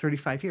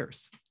 35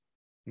 years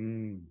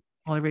while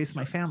I raised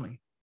my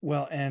family.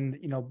 Well, and,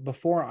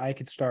 before I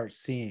could start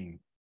seeing,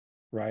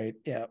 right,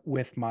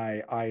 with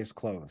my eyes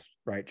closed,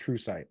 right, true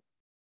sight,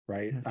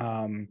 right,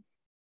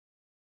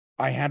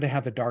 I had to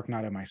have the dark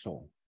night of my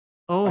soul.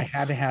 I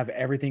had to have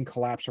everything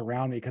collapse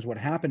around me, because what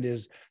happened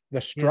is the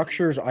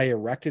structures I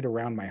erected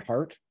around my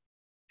heart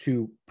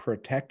to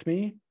protect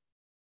me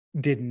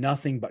did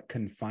nothing but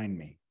confine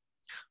me.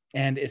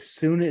 And as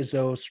soon as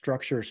those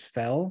structures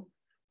fell,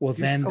 well,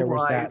 then there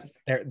was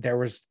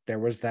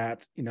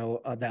that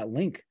that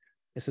link.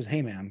 It says,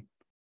 hey man,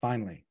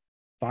 finally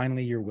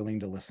you're willing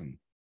to listen.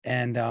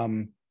 And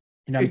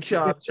good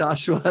job,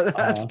 Joshua.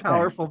 That's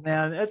powerful,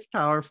 man. That's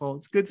powerful.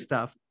 It's good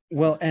stuff.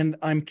 Well, and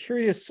I'm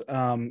curious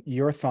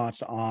your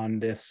thoughts on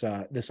this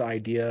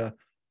idea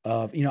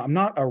of, I'm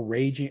not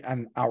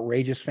an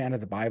outrageous fan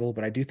of the Bible,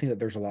 but I do think that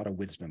there's a lot of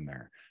wisdom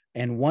there.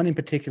 And one in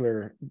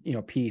particular,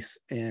 piece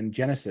in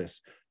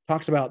Genesis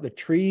talks about the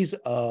trees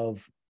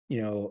of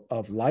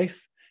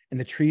life and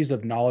the trees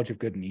of knowledge of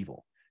good and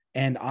evil.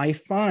 And I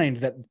find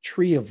that the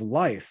tree of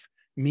life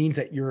means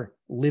that you're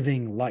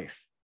living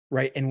life,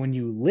 right? And when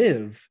you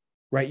live,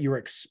 right, you're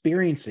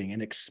experiencing,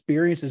 and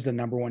experience is the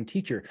number one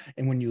teacher.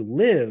 And when you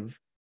live,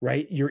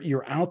 right,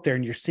 you're out there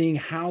and you're seeing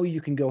how you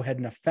can go ahead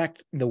and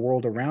affect the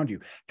world around you,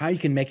 how you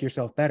can make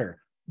yourself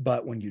better.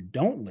 But when you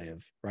don't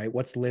live, right,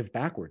 what's live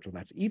backwards? Well,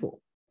 that's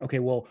evil. Okay,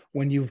 well,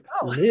 when you've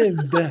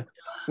lived,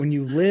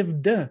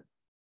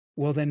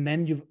 well,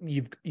 then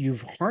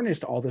you've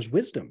harnessed all this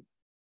wisdom.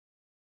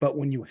 But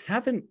when you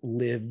haven't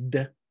lived,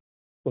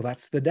 well,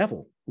 that's the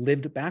devil.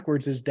 Lived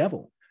backwards is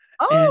devil.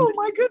 Oh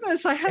my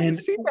goodness, I hadn't and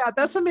seen that.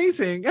 That's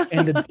amazing.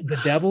 and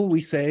the devil,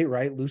 we say,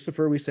 right,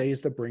 Lucifer, we say,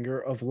 is the bringer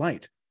of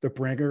light, the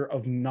bringer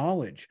of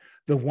knowledge,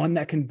 the one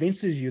that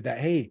convinces you that,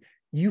 hey,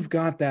 you've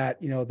got that,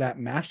 that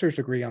master's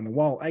degree on the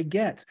wall. I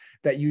get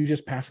that you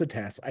just passed the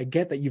test. I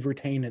get that you've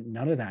retained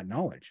none of that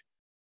knowledge,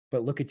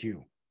 but look at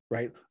you,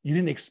 right? You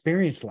didn't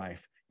experience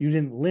life. You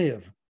didn't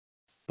live,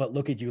 but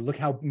look at you. Look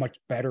how much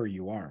better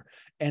you are.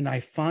 And I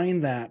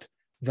find that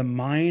the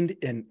mind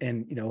and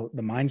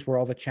the mind's where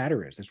all the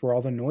chatter is. It's where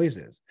all the noise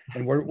is.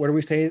 And where do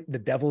we say the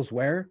devil's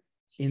where?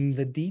 In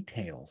the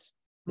details,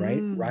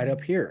 right? Right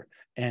up here.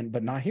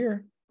 But not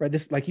here, right?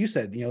 This, like you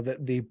said,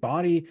 the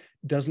body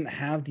doesn't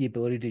have the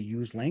ability to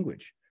use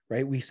language,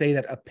 right? We say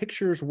that a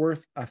picture is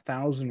worth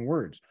 1,000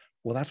 words.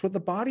 Well, that's what the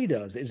body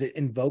does, is it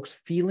invokes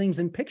feelings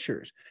and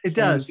pictures. It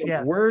does, so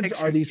yes. Words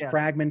pictures, are these yes.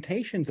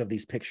 fragmentations of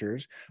these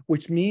pictures,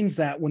 which means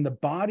that when the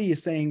body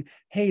is saying,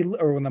 hey,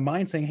 or when the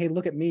mind's saying, hey,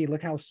 look at me,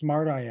 look how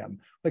smart I am,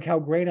 look how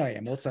great I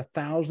am, well, it's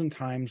 1,000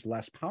 times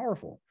less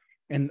powerful.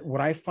 And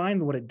what I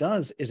find what it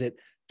does is it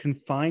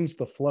confines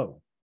the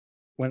flow.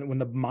 When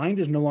the mind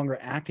is no longer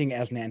acting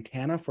as an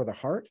antenna for the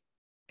heart,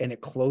 and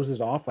it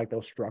closes off like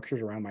those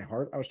structures around my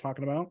heart I was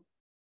talking about,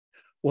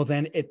 well,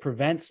 then it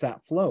prevents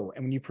that flow.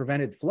 And when you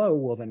prevented flow,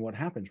 well, then what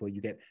happens? Well,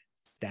 you get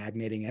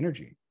stagnating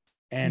energy.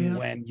 And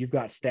when you've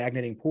got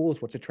stagnating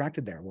pools, what's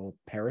attracted there? Well,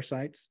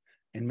 parasites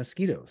and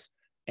mosquitoes.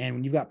 And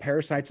when you've got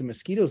parasites and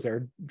mosquitoes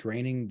there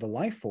draining the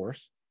life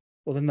force,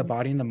 well, then the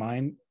body and the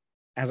mind,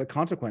 as a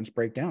consequence,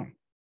 break down.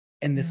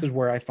 And this is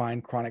where I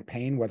find chronic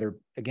pain, whether,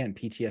 again,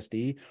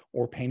 PTSD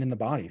or pain in the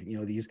body,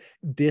 these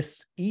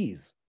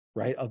dis-ease,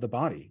 right, of the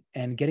body.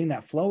 And getting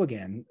that flow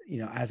again,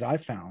 as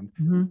I've found,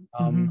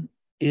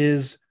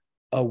 is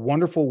a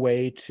wonderful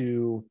way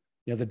to,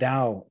 the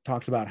Tao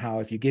talks about how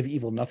if you give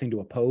evil nothing to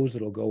oppose,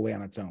 it'll go away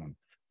on its own.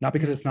 Not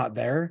because it's not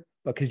there,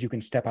 but because you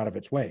can step out of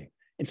its way.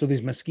 And so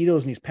these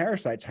mosquitoes and these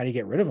parasites, how do you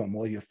get rid of them?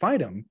 Well, you fight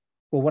them.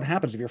 Well, what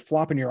happens if you're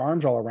flopping your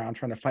arms all around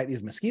trying to fight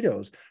these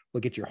mosquitoes?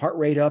 Well, get your heart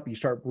rate up, you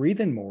start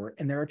breathing more,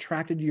 and they're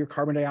attracted to your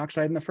carbon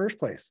dioxide in the first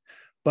place.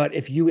 But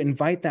if you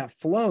invite that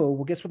flow,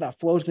 well, guess what? That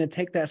flow is going to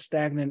take that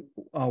stagnant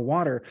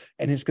water,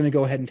 and it's going to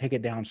go ahead and take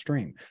it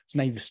downstream. So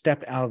now you've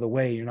stepped out of the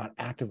way. You're not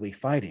actively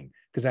fighting,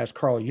 because as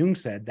Carl Jung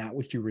said, that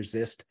which you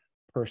resist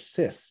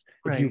persists.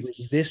 If you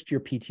resist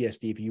your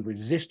PTSD, if you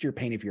resist your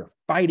pain, if you're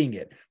fighting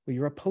it, well,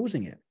 you're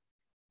opposing it.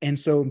 And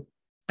so,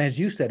 as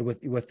you said,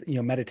 with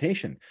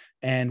meditation,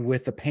 and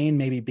with the pain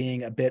maybe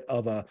being a bit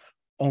of a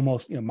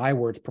almost, my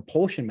words,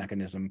 propulsion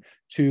mechanism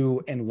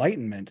to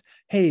enlightenment.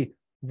 Hey,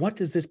 what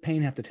does this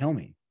pain have to tell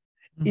me?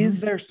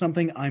 Is there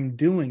something I'm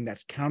doing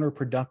that's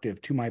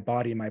counterproductive to my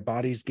body, and my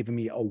body's giving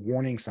me a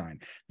warning sign?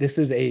 This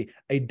is a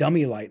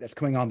dummy light that's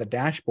coming on the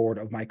dashboard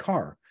of my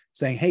car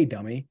saying, hey,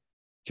 dummy,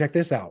 check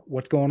this out.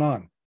 What's going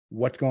on?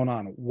 What's going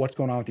on? What's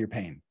going on with your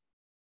pain?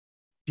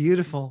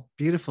 Beautiful,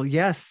 beautiful.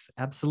 Yes,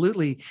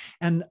 absolutely.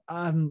 And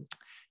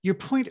your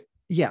point,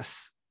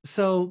 yes.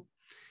 So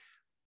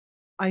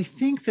I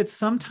think that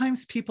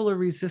sometimes people are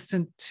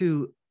resistant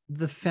to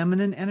the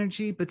feminine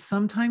energy, but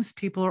sometimes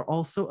people are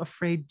also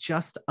afraid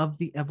just of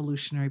the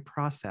evolutionary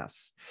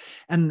process.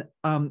 And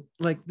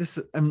like this,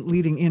 I'm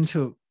leading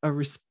into a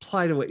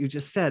reply to what you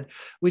just said,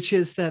 which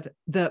is that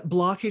the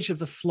blockage of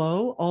the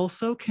flow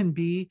also can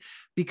be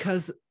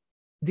because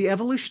the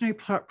evolutionary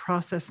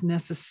process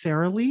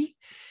necessarily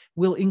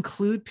will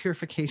include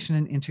purification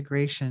and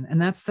integration.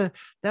 And that's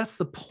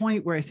the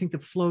point where I think the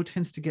flow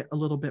tends to get a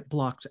little bit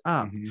blocked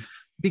up,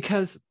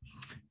 because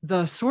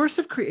the source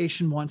of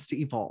creation wants to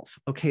evolve.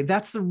 Okay.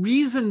 That's the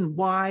reason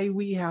why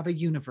we have a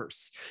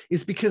universe,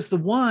 is because the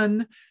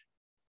one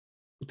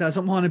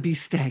doesn't want to be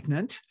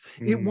stagnant.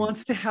 It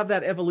wants to have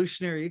that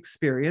evolutionary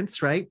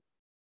experience, right?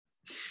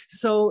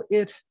 So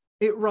it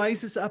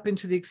rises up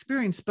into the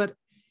experience, but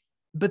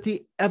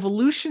the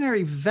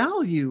evolutionary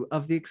value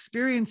of the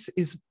experience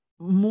is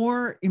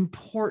more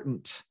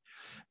important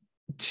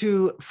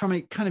from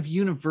a kind of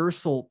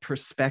universal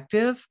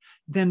perspective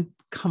than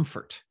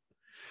comfort.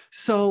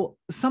 So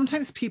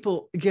sometimes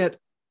people get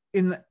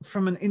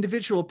from an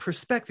individual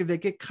perspective, they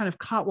get kind of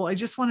caught. Well, I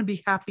just want to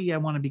be happy. I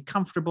want to be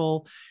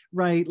comfortable,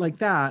 right? Like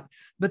that.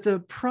 But the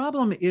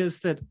problem is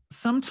that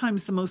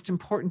sometimes the most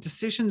important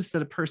decisions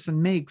that a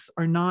person makes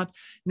are not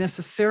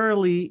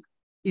necessarily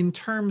in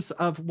terms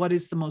of what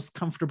is the most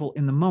comfortable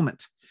in the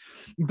moment,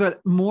 but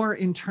more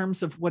in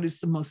terms of what is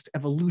the most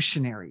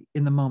evolutionary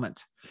in the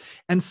moment.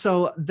 And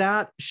so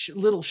that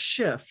little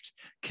shift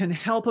can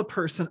help a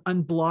person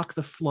unblock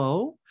the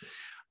flow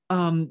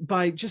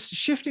by just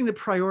shifting the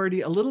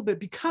priority a little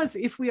bit, because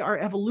if we are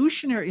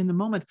evolutionary in the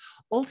moment,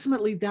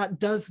 ultimately that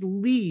does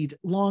lead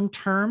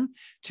long-term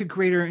to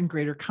greater and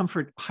greater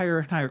comfort, higher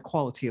and higher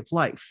quality of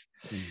life.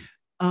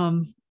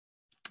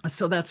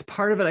 So that's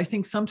part of it. I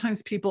think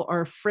sometimes people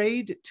are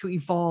afraid to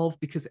evolve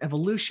because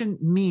evolution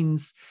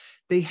means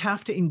they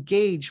have to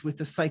engage with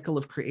the cycle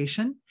of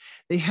creation.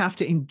 They have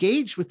to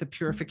engage with the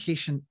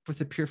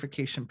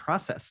purification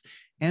process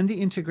and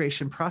the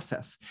integration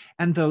process.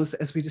 And those,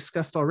 as we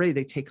discussed already,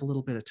 they take a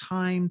little bit of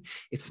time.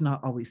 It's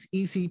not always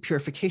easy.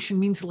 Purification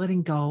means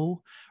letting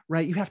go,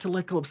 right? You have to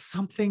let go of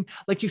something.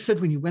 Like you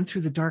said, when you went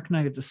through the dark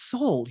night of the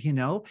soul,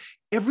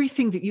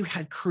 everything that you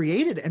had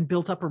created and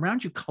built up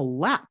around you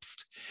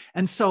collapsed.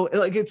 And so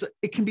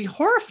it can be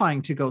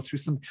horrifying to go through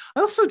some.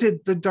 I also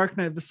did the dark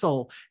night of the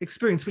soul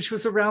experience, which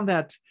was around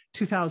that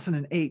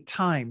 2008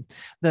 time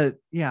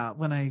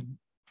when I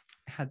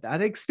had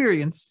that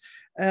experience.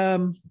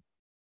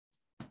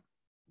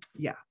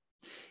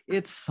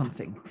 It's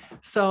something.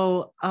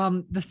 So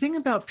the thing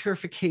about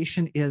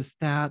purification is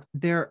that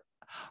there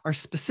are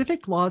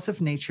specific laws of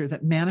nature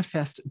that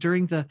manifest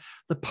during the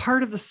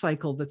part of the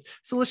cycle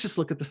so let's just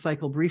look at the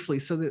cycle briefly.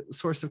 So the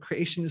source of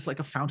creation is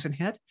like a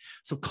fountainhead.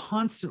 So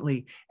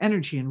constantly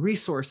energy and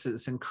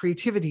resources and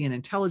creativity and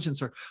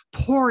intelligence are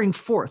pouring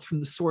forth from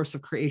the source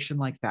of creation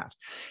like that.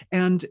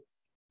 And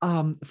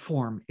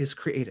form is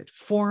created.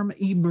 Form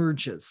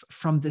emerges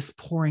from this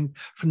pouring,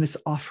 from this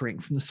offering,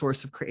 from the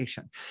source of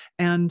creation.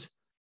 And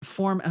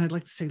form, and I'd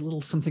like to say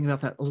something about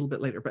that a little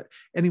bit later, but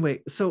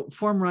anyway, so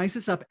form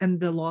rises up, and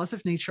the laws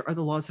of nature are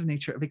the laws of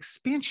nature of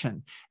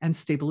expansion and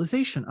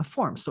stabilization of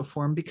form. So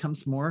form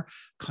becomes more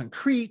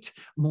concrete,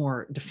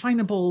 more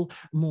definable,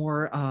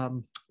 more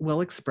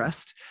well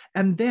expressed.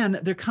 And then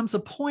there comes a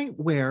point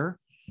where,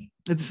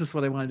 this is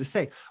what I wanted to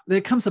say,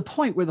 there comes a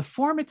point where the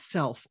form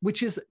itself,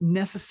 which is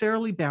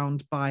necessarily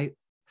bound by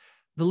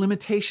the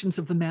limitations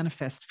of the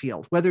manifest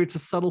field, whether it's a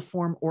subtle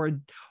form or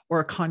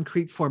a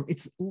concrete form,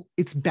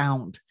 it's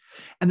bound.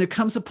 And there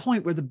comes a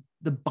point where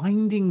the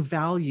binding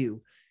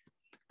value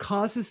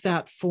causes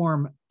that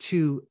form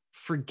to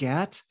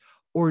forget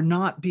or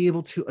not be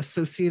able to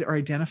associate or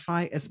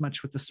identify as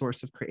much with the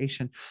source of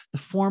creation. The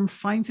form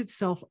finds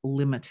itself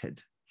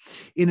limited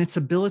in its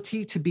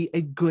ability to be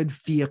a good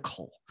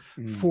vehicle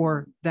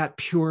for that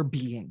pure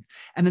being.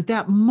 And at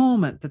that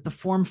moment that the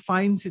form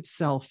finds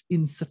itself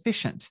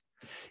insufficient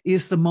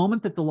is the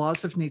moment that the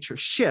laws of nature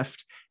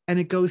shift and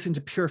it goes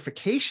into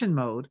purification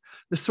mode.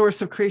 The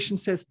source of creation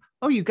says,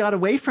 oh, you got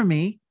away from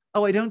me.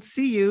 Oh, I don't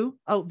see you.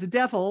 Oh, the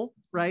devil,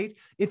 right?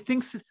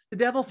 The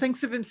devil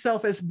thinks of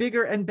himself as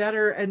bigger and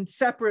better and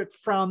separate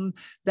from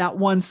that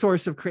one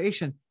source of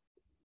creation.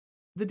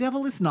 The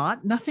devil is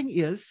not. Nothing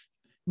is.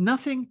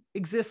 Nothing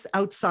exists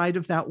outside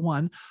of that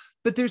one.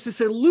 But there's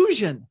this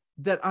illusion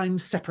that I'm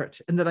separate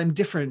and that I'm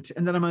different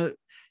and that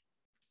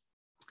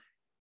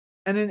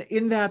and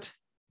in that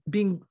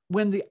being,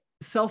 when the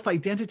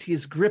self-identity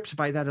is gripped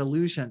by that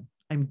illusion,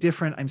 I'm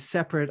different, I'm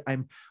separate,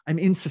 I'm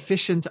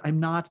insufficient, I'm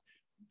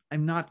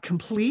not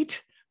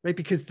complete, right?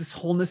 Because this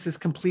wholeness is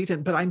complete,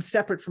 but I'm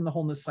separate from the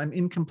wholeness, so I'm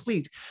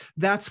incomplete.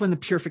 That's when the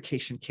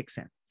purification kicks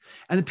in.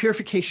 And the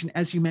purification,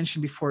 as you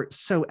mentioned before,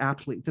 so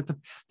aptly, that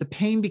the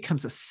pain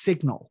becomes a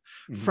signal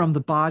from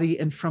the body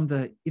and from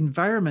the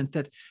environment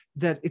that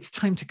it's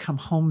time to come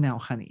home now,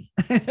 honey.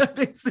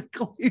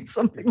 Basically,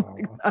 something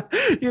like that.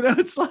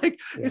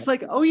 It's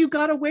like, oh, you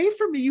got away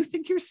from me. You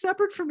think you're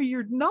separate from me.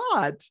 You're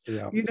not.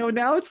 Yeah.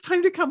 Now it's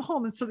time to come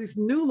home. And so these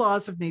new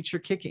laws of nature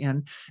kick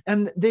in,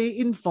 and they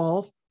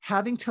involve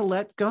having to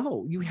let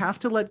go. You have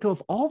to let go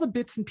of all the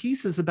bits and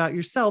pieces about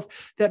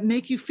yourself that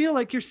make you feel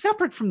like you're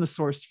separate from the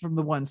source, from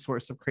the one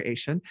source of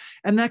creation.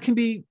 And that can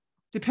be,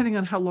 depending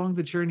on how long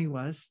the journey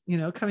was,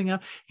 coming out,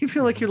 you can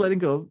feel like you're letting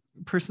go,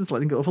 person's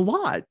letting go of a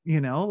lot,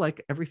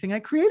 like everything I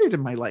created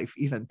in my life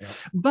even. Yeah.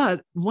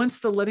 But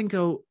once the letting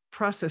go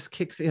process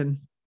kicks in,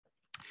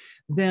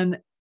 then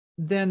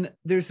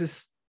there's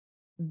this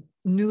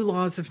new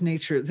laws of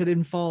nature that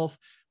involve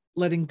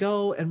letting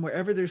go, and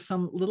wherever there's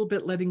some little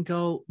bit letting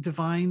go,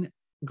 divine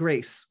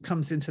grace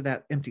comes into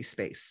that empty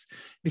space,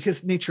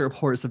 because nature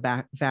abhors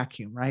a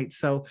vacuum, right?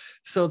 So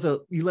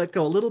you let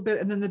go a little bit,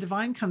 and then the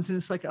divine comes in.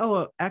 It's like,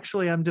 oh,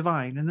 actually I'm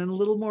divine. And then a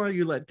little more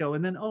you let go,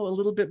 and then, oh, a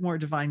little bit more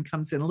divine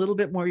comes in, a little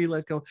bit more you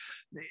let go.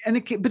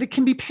 And but it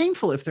can be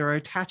painful if there are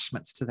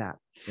attachments to that.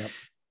 Yep.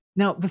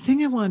 Now, the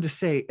thing I wanted to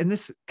say, and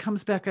this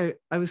comes back,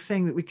 I was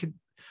saying that we could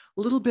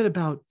a little bit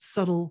about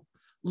subtle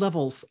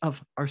levels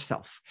of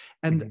ourself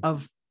and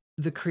of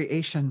the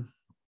creation,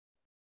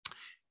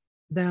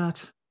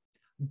 that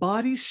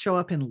bodies show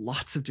up in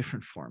lots of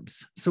different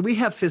forms. So we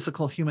have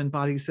physical human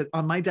bodies that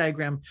on my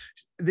diagram,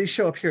 they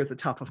show up here at the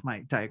top of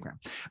my diagram,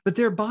 but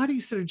they're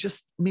bodies that are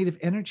just made of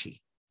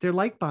energy. They're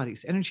light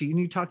bodies, energy. And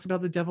you talked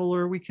about the devil,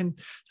 or we can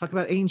talk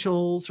about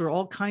angels, or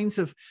all kinds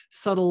of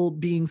subtle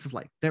beings of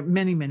light. There are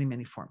many, many,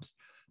 many forms,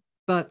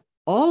 but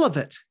all of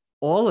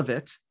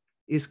it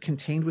is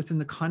contained within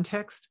the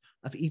context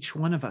of each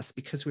one of us,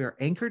 because we are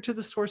anchored to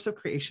the source of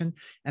creation,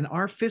 and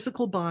our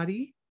physical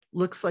body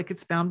looks like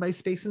it's bound by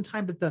space and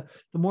time. But the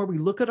more we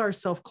look at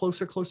ourselves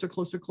closer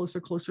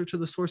to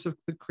the source of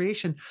the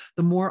creation,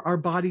 the more our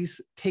bodies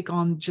take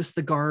on just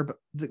the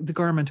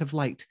garment of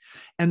light.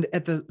 And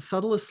at the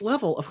subtlest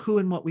level of who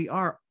and what we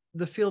are,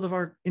 the field of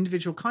our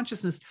individual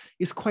consciousness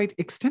is quite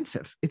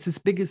extensive. It's as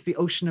big as the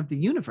ocean of the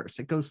universe.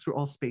 It goes through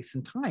all space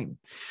and time.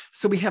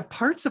 So we have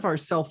parts of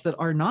ourself that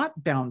are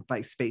not bound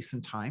by space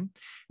and time,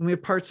 and we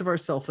have parts of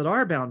ourself that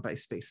are bound by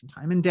space and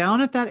time. And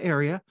down at that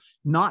area,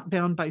 not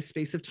bound by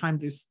space of time,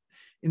 there's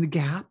in the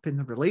gap in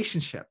the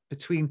relationship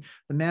between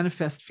the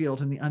manifest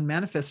field and the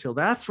unmanifest field.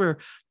 That's where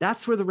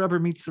the rubber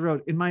meets the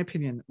road, in my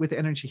opinion, with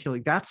energy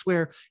healing. That's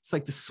where it's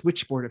like the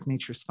switchboard of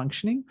nature's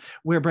functioning,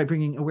 whereby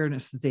bringing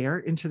awareness there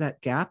into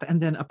that gap and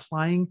then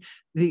applying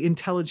the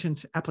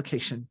intelligent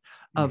application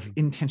of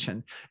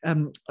intention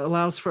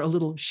allows for a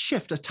little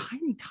shift, a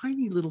tiny,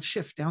 tiny little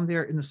shift down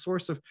there in the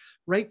source of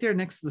right there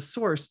next to the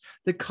source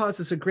that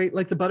causes a great,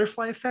 like the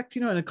butterfly effect,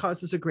 and it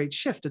causes a great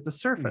shift at the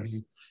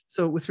surface.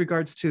 So with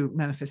regards to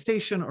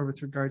manifestation or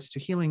with regards to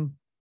healing,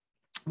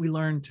 we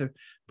learn to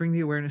bring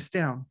the awareness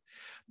down.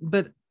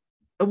 But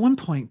at one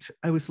point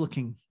I was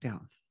looking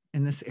down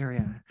in this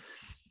area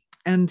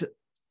and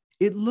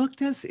it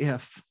looked as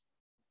if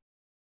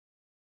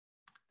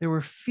there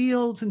were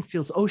fields and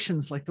fields,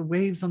 oceans, like the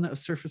waves on the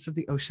surface of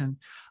the ocean,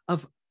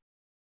 of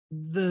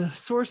the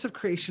source of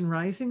creation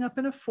rising up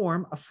in a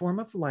form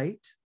of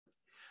light.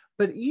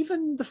 But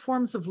even the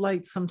forms of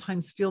light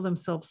sometimes feel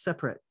themselves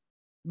separate,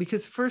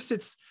 because first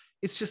it's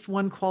just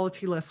one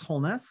quality less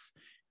wholeness.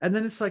 And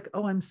then it's like,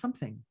 oh, I'm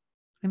something,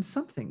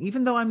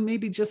 even though I'm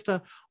maybe just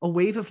a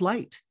wave of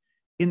light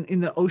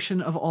in the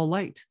ocean of all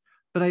light,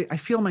 but I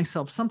feel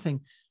myself something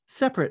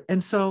separate.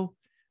 And so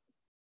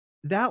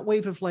that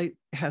wave of light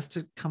has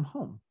to come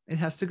home. It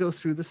has to go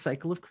through the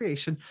cycle of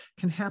creation.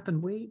 Can happen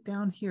way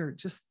down here,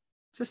 just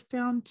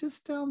down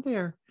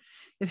there.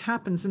 It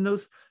happens in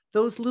those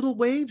little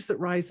waves that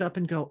rise up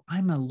and go,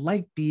 I'm a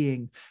light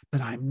being,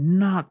 but I'm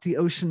not the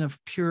ocean of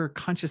pure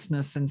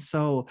consciousness. And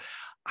so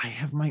I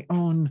have my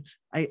own,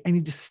 I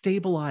need to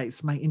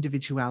stabilize my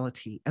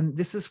individuality. And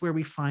this is where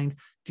we find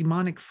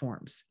demonic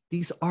forms.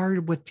 These are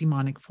what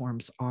demonic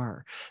forms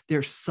are.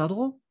 They're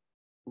subtle,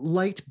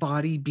 light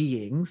body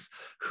beings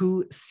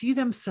who see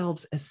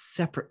themselves as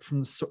separate from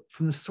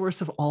the source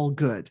of all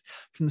good,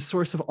 from the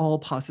source of all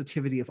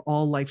positivity, of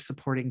all life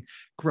supporting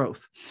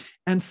growth.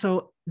 And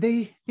so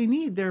they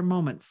need their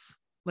moments.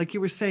 Like you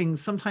were saying,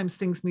 sometimes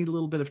things need a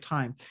little bit of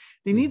time.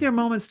 They need their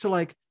moments to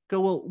like go,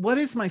 well, what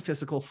is my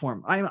physical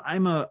form?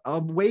 I'm a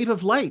wave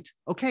of light.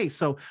 Okay,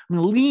 so I'm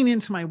going to lean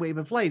into my wave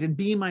of light and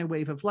be my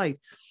wave of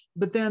light.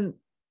 But then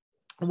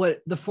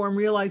what the form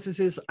realizes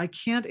is I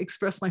can't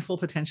express my full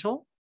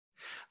potential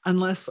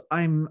unless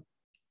I'm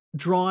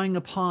drawing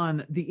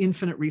upon the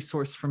infinite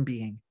resource from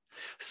being.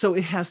 So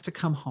it has to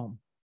come home.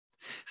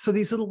 So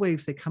these little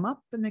waves, they come up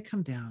and they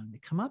come down, they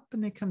come up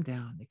and they come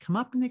down, they come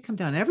up and they come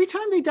down. Every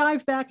time they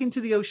dive back into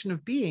the ocean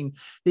of being,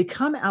 they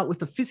come out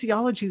with a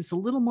physiology that's a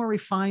little more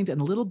refined and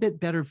a little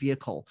bit better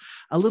vehicle,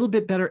 a little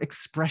bit better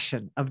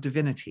expression of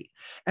divinity.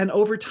 And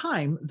over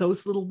time,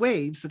 those little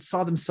waves that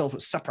saw themselves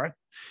as separate,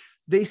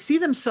 they see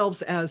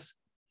themselves as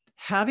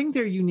having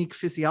their unique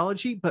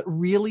physiology, but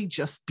really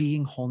just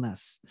being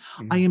wholeness.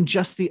 I am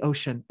just the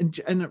ocean.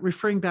 And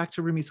referring back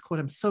to Rumi's quote,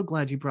 I'm so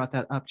glad you brought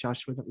that up,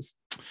 Joshua. That was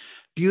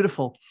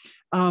beautiful.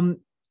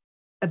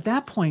 At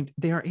that point,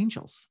 they are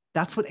angels.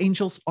 That's what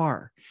angels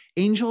are.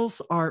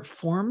 Angels are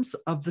forms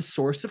of the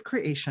source of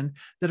creation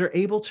that are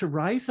able to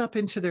rise up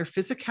into their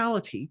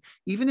physicality,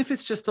 even if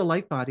it's just a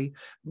light body,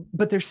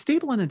 but they're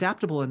stable and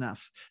adaptable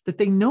enough that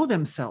they know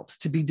themselves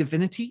to be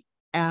divinity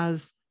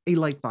as a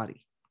light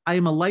body. I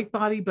am a light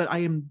body, but I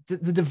am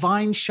the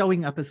divine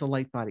showing up as a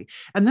light body.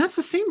 And that's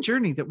the same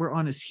journey that we're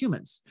on as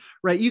humans,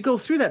 right? You go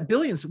through that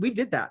billions. We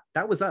did that.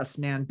 That was us,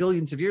 man,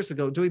 billions of years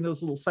ago, doing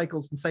those little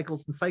cycles and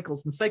cycles and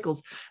cycles and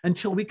cycles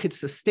until we could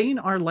sustain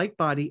our light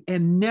body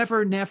and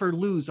never, never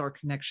lose our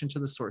connection to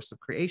the source of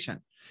creation.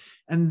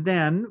 And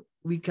then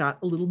we got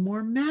a little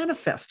more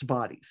manifest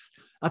bodies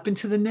up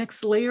into the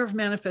next layer of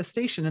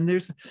manifestation. And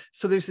there's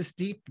this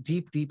deep,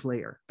 deep, deep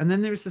layer. And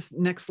then there's this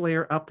next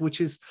layer up, which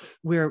is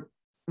where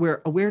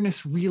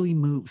awareness really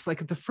moves. Like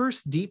at the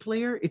first deep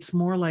layer, it's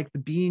more like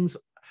the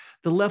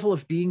level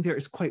of being there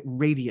is quite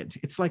radiant.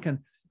 It's like a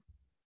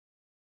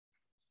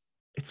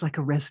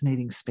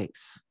resonating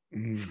space.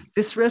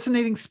 This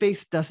resonating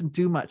space doesn't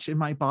do much in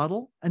my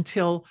bottle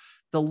until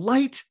the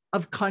light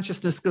of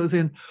consciousness goes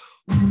in.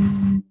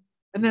 And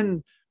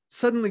then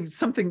suddenly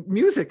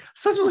music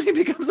suddenly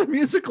becomes a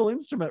musical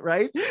instrument,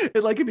 right?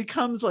 It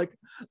becomes like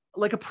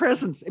a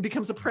presence. It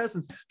becomes a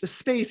presence. The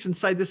space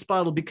inside this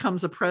bottle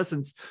becomes a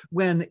presence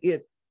when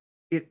it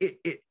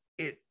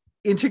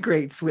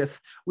integrates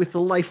with the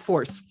life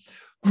force.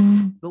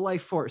 The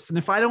life force. And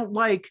if I don't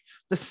like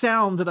the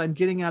sound that I'm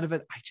getting out of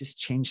it, I just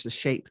change the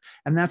shape.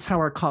 And that's how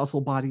our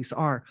causal bodies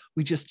are.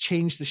 We just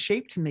change the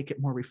shape to make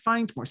it more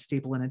refined, more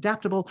stable and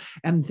adaptable.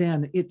 And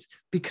then it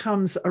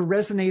becomes a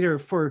resonator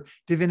for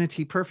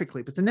divinity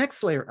perfectly. But the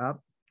next layer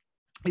up,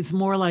 it's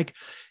more like,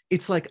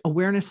 it's like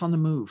awareness on the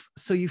move.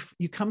 So you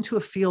come to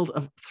a field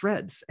of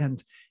threads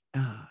and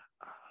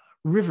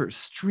rivers,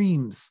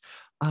 streams,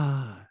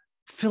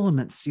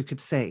 filaments, you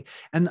could say.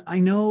 And I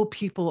know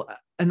people,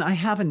 and I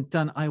haven't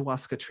done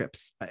ayahuasca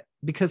trips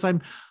because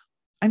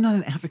I'm not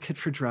an advocate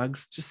for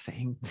drugs, just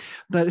saying,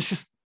 but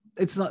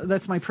it's not,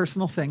 that's my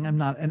personal thing. I'm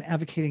not an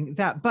advocating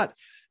that, but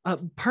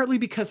partly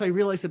because I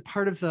realize that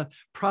part of the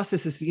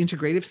process is the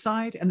integrative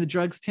side, and the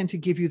drugs tend to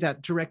give you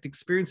that direct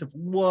experience of,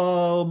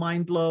 whoa,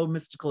 mind blow,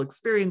 mystical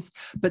experience,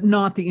 but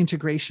not the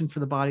integration for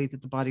the body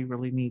that the body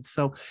really needs.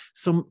 So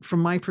from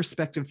my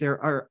perspective,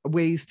 there are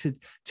ways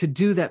to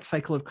do that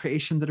cycle of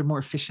creation that are more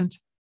efficient.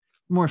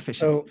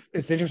 So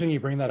it's interesting you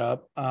bring that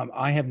up.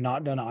 I have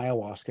not done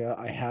ayahuasca.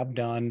 I have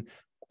done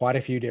quite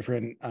a few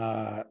different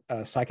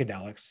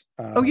psychedelics.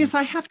 Oh yes,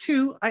 I have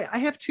to. I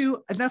have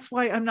to, and that's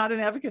why I'm not an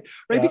advocate,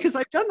 right? Yeah. Because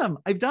I've done them,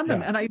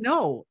 Yeah. and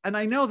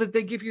I know that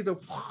they give you the,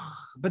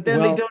 but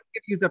then Well, they don't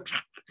give you the,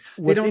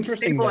 they what's don't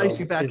interesting stabilize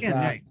though you back is in,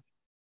 that right?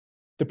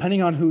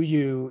 depending on who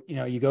you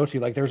go to,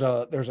 like there's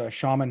a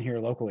shaman here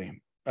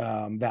locally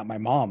that my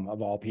mom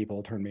of all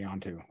people turned me on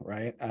to,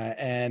 right?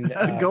 And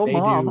Go they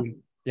mom. do,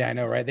 yeah, I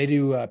know, right? They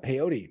do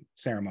peyote Oh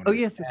ceremonies,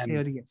 yes, it's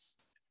peyote. Yes.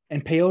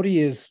 and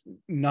peyote is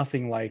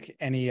nothing like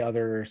any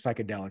other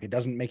psychedelic. It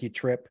doesn't make you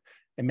trip.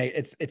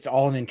 It's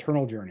all an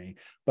internal journey.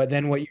 But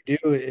then what you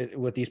do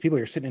with these people,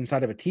 you're sitting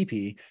inside of a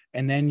teepee,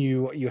 and then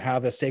you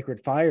have a sacred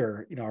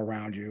fire,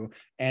 around you,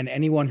 and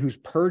anyone who's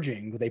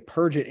purging, they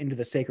purge it into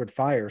the sacred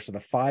fire, so the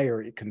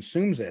fire, it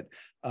consumes it,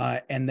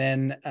 and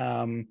then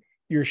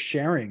you're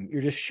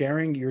just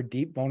sharing your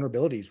deep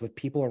vulnerabilities with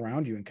people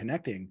around you and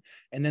connecting.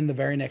 And then the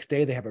very next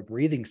day they have a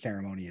breathing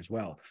ceremony as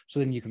well, so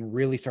then you can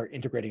really start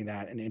integrating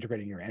that and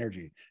integrating your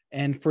energy.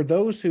 And for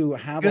those who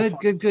have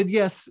good.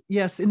 Yes.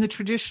 In the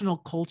traditional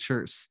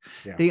cultures,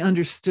 yeah, they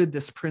understood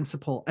this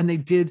principle, and they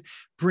did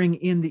bring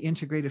in the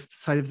integrative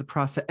side of the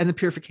process, and the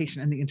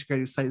purification and the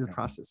integrative side of the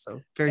process.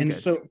 So very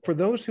good. So for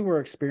those who are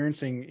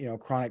experiencing,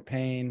 chronic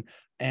pain,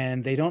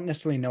 and they don't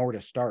necessarily know where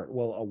to start,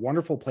 well, a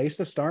wonderful place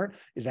to start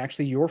is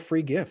actually your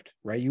free gift,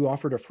 right? You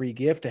offered a free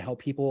gift to help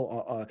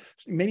people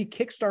maybe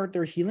kickstart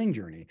their healing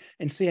journey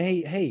and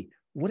say, hey,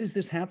 what does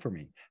this have for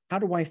me? How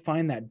do I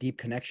find that deep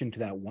connection to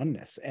that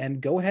oneness?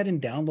 And go ahead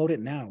and download it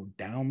now.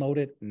 Download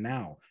it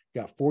now. You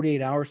got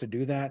 48 hours to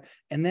do that.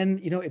 And then,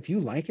 if you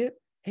like it,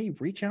 hey,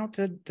 reach out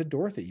to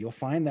Dorothy. You'll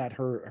find that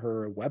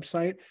her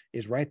website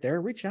is right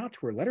there. Reach out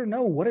to her. Let her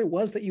know what it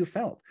was that you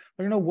felt.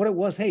 Let her know what it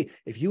was. Hey,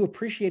 if you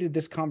appreciated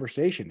this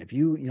conversation, if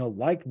you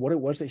liked what it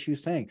was that she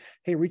was saying,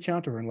 hey, reach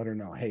out to her and let her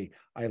know, hey,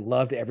 I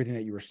loved everything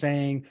that you were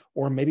saying.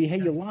 Or maybe, hey,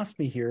 you lost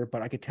me here,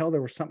 but I could tell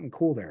there was something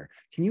cool there.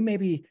 Can you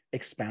maybe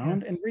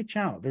expound and reach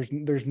out? There's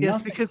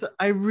nothing. Because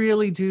I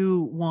really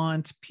do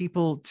want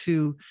people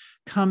to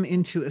come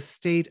into a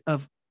state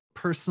of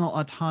personal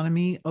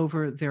autonomy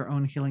over their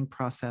own healing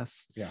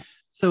process. Yeah.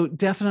 So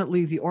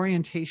definitely the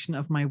orientation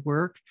of my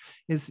work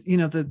is,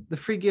 the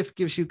free gift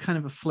gives you kind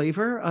of a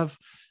flavor of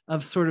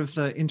sort of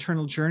the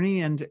internal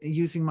journey, and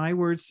using my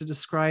words to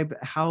describe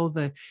how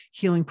the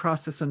healing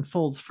process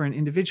unfolds for an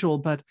individual.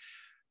 But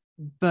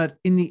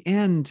in the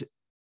end,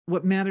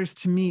 what matters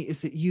to me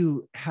is that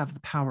you have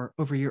the power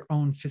over your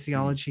own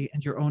physiology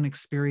and your own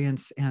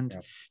experience, and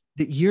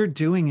that you're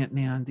doing it,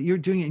 man, that you're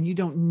doing it, and you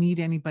don't need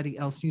anybody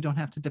else. You don't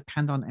have to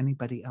depend on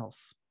anybody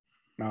else.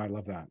 No, I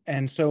love that.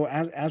 And so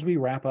as we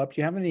wrap up, do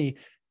you have any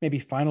maybe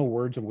final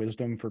words of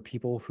wisdom for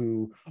people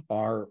who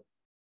are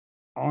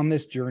on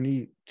this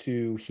journey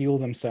to heal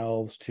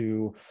themselves,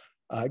 to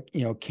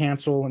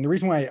cancel? And the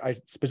reason why I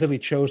specifically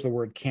chose the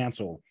word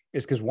cancel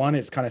is because, one,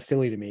 it's kind of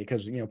silly to me,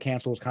 because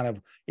cancel is kind of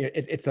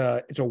it's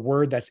a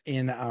word that's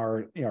in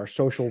our our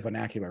social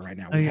vernacular right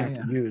now. We have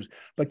to use,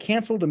 but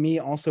cancel to me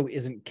also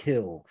isn't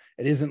kill.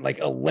 It isn't like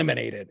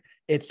eliminate it.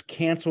 It's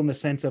cancel in the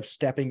sense of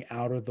stepping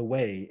out of the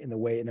way, in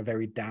a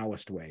very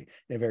Taoist way,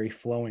 in a very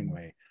flowing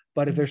way.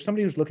 But if there's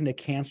somebody who's looking to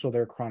cancel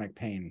their chronic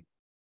pain, do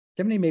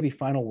you have any maybe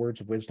final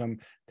words of wisdom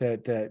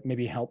to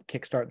maybe help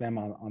kickstart them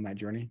on that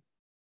journey?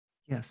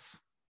 Yes.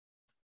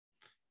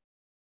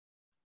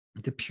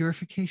 The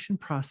purification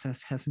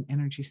process has an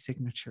energy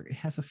signature. It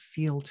has a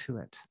feel to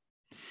it.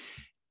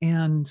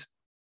 And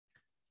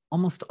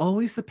almost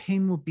always the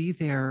pain will be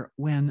there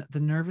when the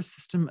nervous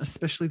system,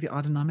 especially the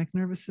autonomic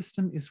nervous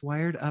system, is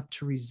wired up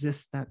to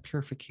resist that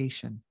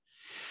purification.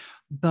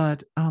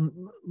 But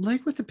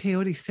like with the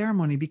peyote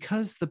ceremony,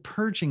 because the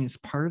purging is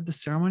part of the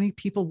ceremony,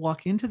 people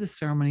walk into the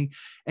ceremony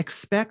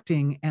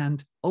expecting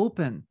and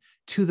open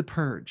to the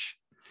purge.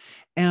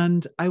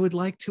 And I would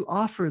like to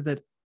offer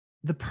that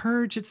the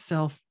purge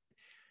itself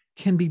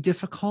can be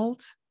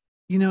difficult.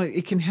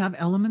 It can have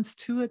elements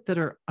to it that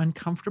are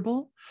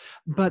uncomfortable,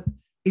 but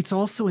it's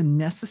also a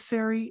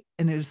necessary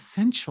and an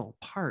essential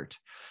part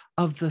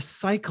of the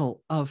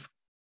cycle of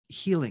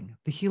healing,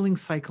 the healing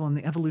cycle and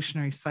the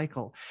evolutionary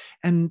cycle.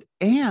 And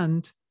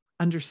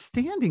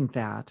understanding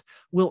that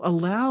will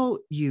allow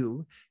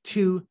you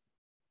to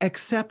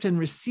accept and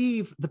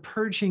receive the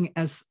purging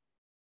as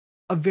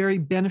a very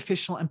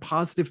beneficial and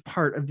positive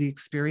part of the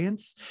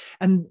experience.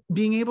 And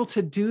being able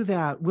to do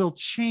that will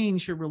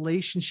change your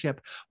relationship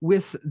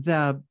with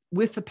the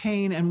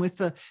pain and with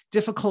the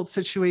difficult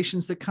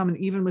situations that come, and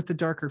even with the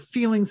darker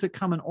feelings that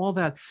come and all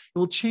that. It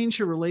will change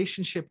your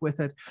relationship with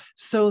it,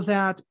 so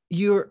that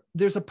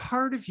there's a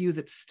part of you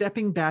that's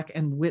stepping back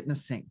and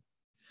witnessing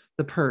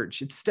the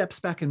purge. It steps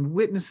back and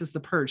witnesses the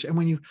purge. And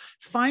when you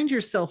find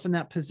yourself in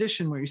that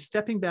position where you're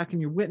stepping back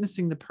and you're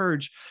witnessing the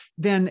purge,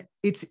 then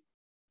it's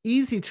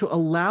easy to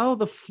allow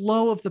the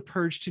flow of the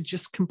purge to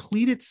just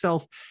complete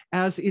itself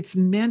as it's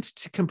meant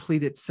to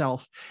complete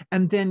itself.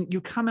 And then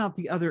you come out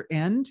the other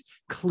end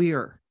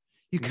clear.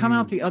 You come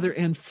out the other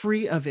end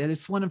free of it.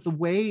 It's one of the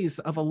ways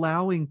of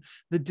allowing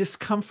the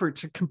discomfort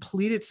to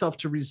complete itself,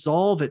 to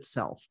resolve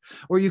itself.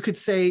 Or you could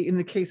say, in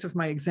the case of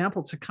my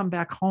example, to come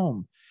back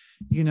home.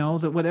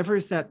 That whatever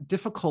is that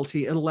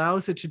difficulty, it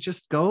allows it to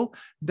just go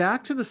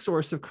back to the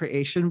source of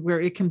creation,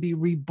 where it can be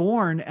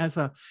reborn as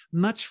a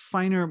much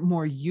finer,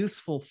 more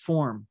useful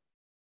form.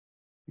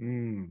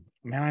 Man,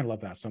 I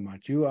love that so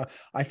much.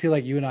 I feel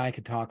like you and I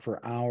could talk for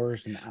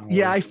hours and hours.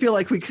 Yeah, I feel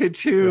like we could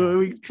too. Yeah.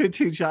 We could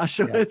too,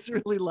 Joshua. Yeah. It's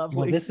really lovely.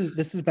 Well, this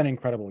has been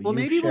incredible. Well,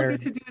 maybe we'll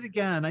get to do it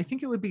again. I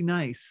think it would be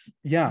nice.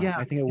 Yeah,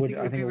 I think it would.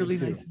 I think it would be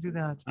really nice to do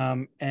that.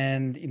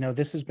 And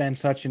this has been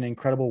such an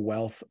incredible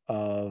wealth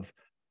of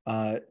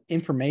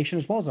information,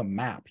 as well as a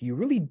map. You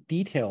really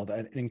detailed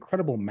an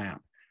incredible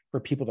map for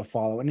people to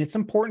follow. And it's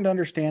important to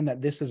understand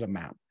that this is a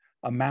map.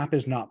 A map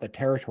is not the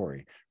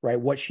territory, right?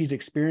 What she's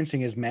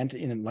experiencing is meant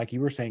in, like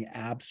you were saying,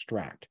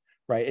 abstract,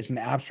 right? It's an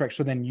abstract.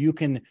 So then you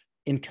can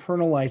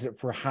internalize it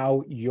for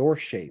how your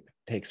shape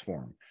takes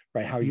form,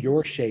 right? How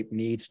your shape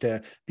needs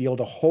to be able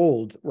to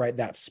hold, right,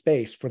 that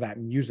space for that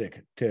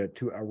music to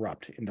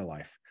erupt into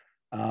life.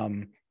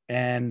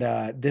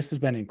 This has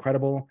been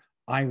incredible.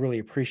 I really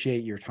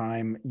appreciate your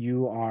time.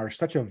 You are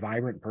such a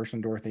vibrant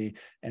person, Dorothy,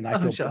 and I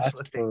feel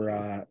blessed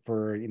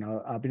for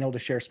being able to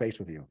share space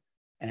with you.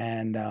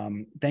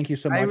 And thank you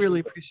so much. I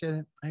really appreciate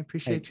it. I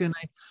appreciate you. And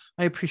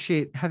I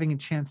appreciate having a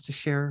chance to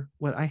share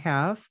what I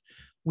have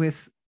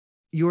with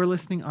your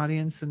listening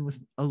audience and with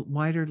a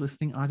wider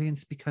listening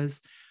audience, because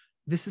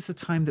this is a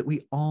time that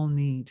we all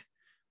need.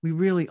 We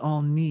really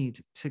all need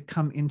to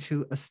come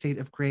into a state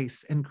of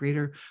grace and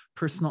greater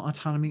personal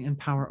autonomy and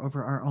power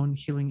over our own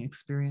healing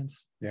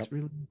experience. Yep. It's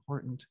really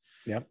important.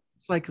 Yep.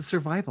 It's like a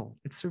survival.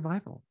 It's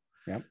survival.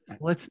 Yep. So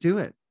let's do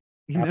it.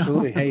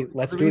 Absolutely. Hey,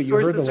 let's do it. You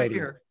heard the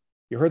lady.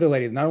 You heard the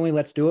lady. Not only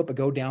let's do it, but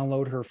go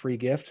download her free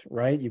gift,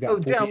 right? You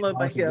got download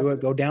my gift. Do it.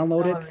 Go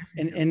download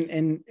it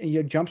and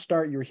you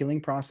jumpstart your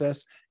healing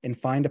process and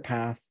find a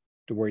path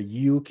to where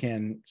you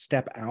can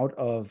step out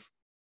of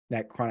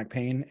that chronic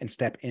pain and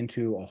step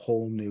into a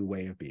whole new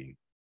way of being.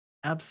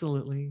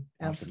 Absolutely.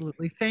 Awesome.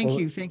 Absolutely. Thank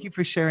you. Thank you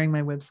for sharing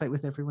my website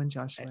with everyone,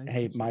 Joshua.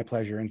 Hey, my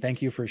pleasure. And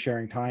thank you for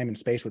sharing time and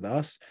space with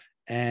us.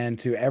 And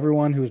to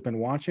everyone who's been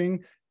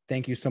watching,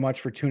 thank you so much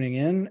for tuning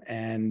in.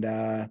 And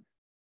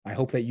I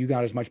hope that you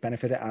got as much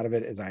benefit out of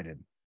it as I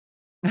did.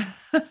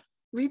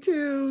 Me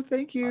too.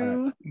 Thank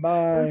you.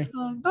 Bye.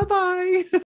 Bye-bye.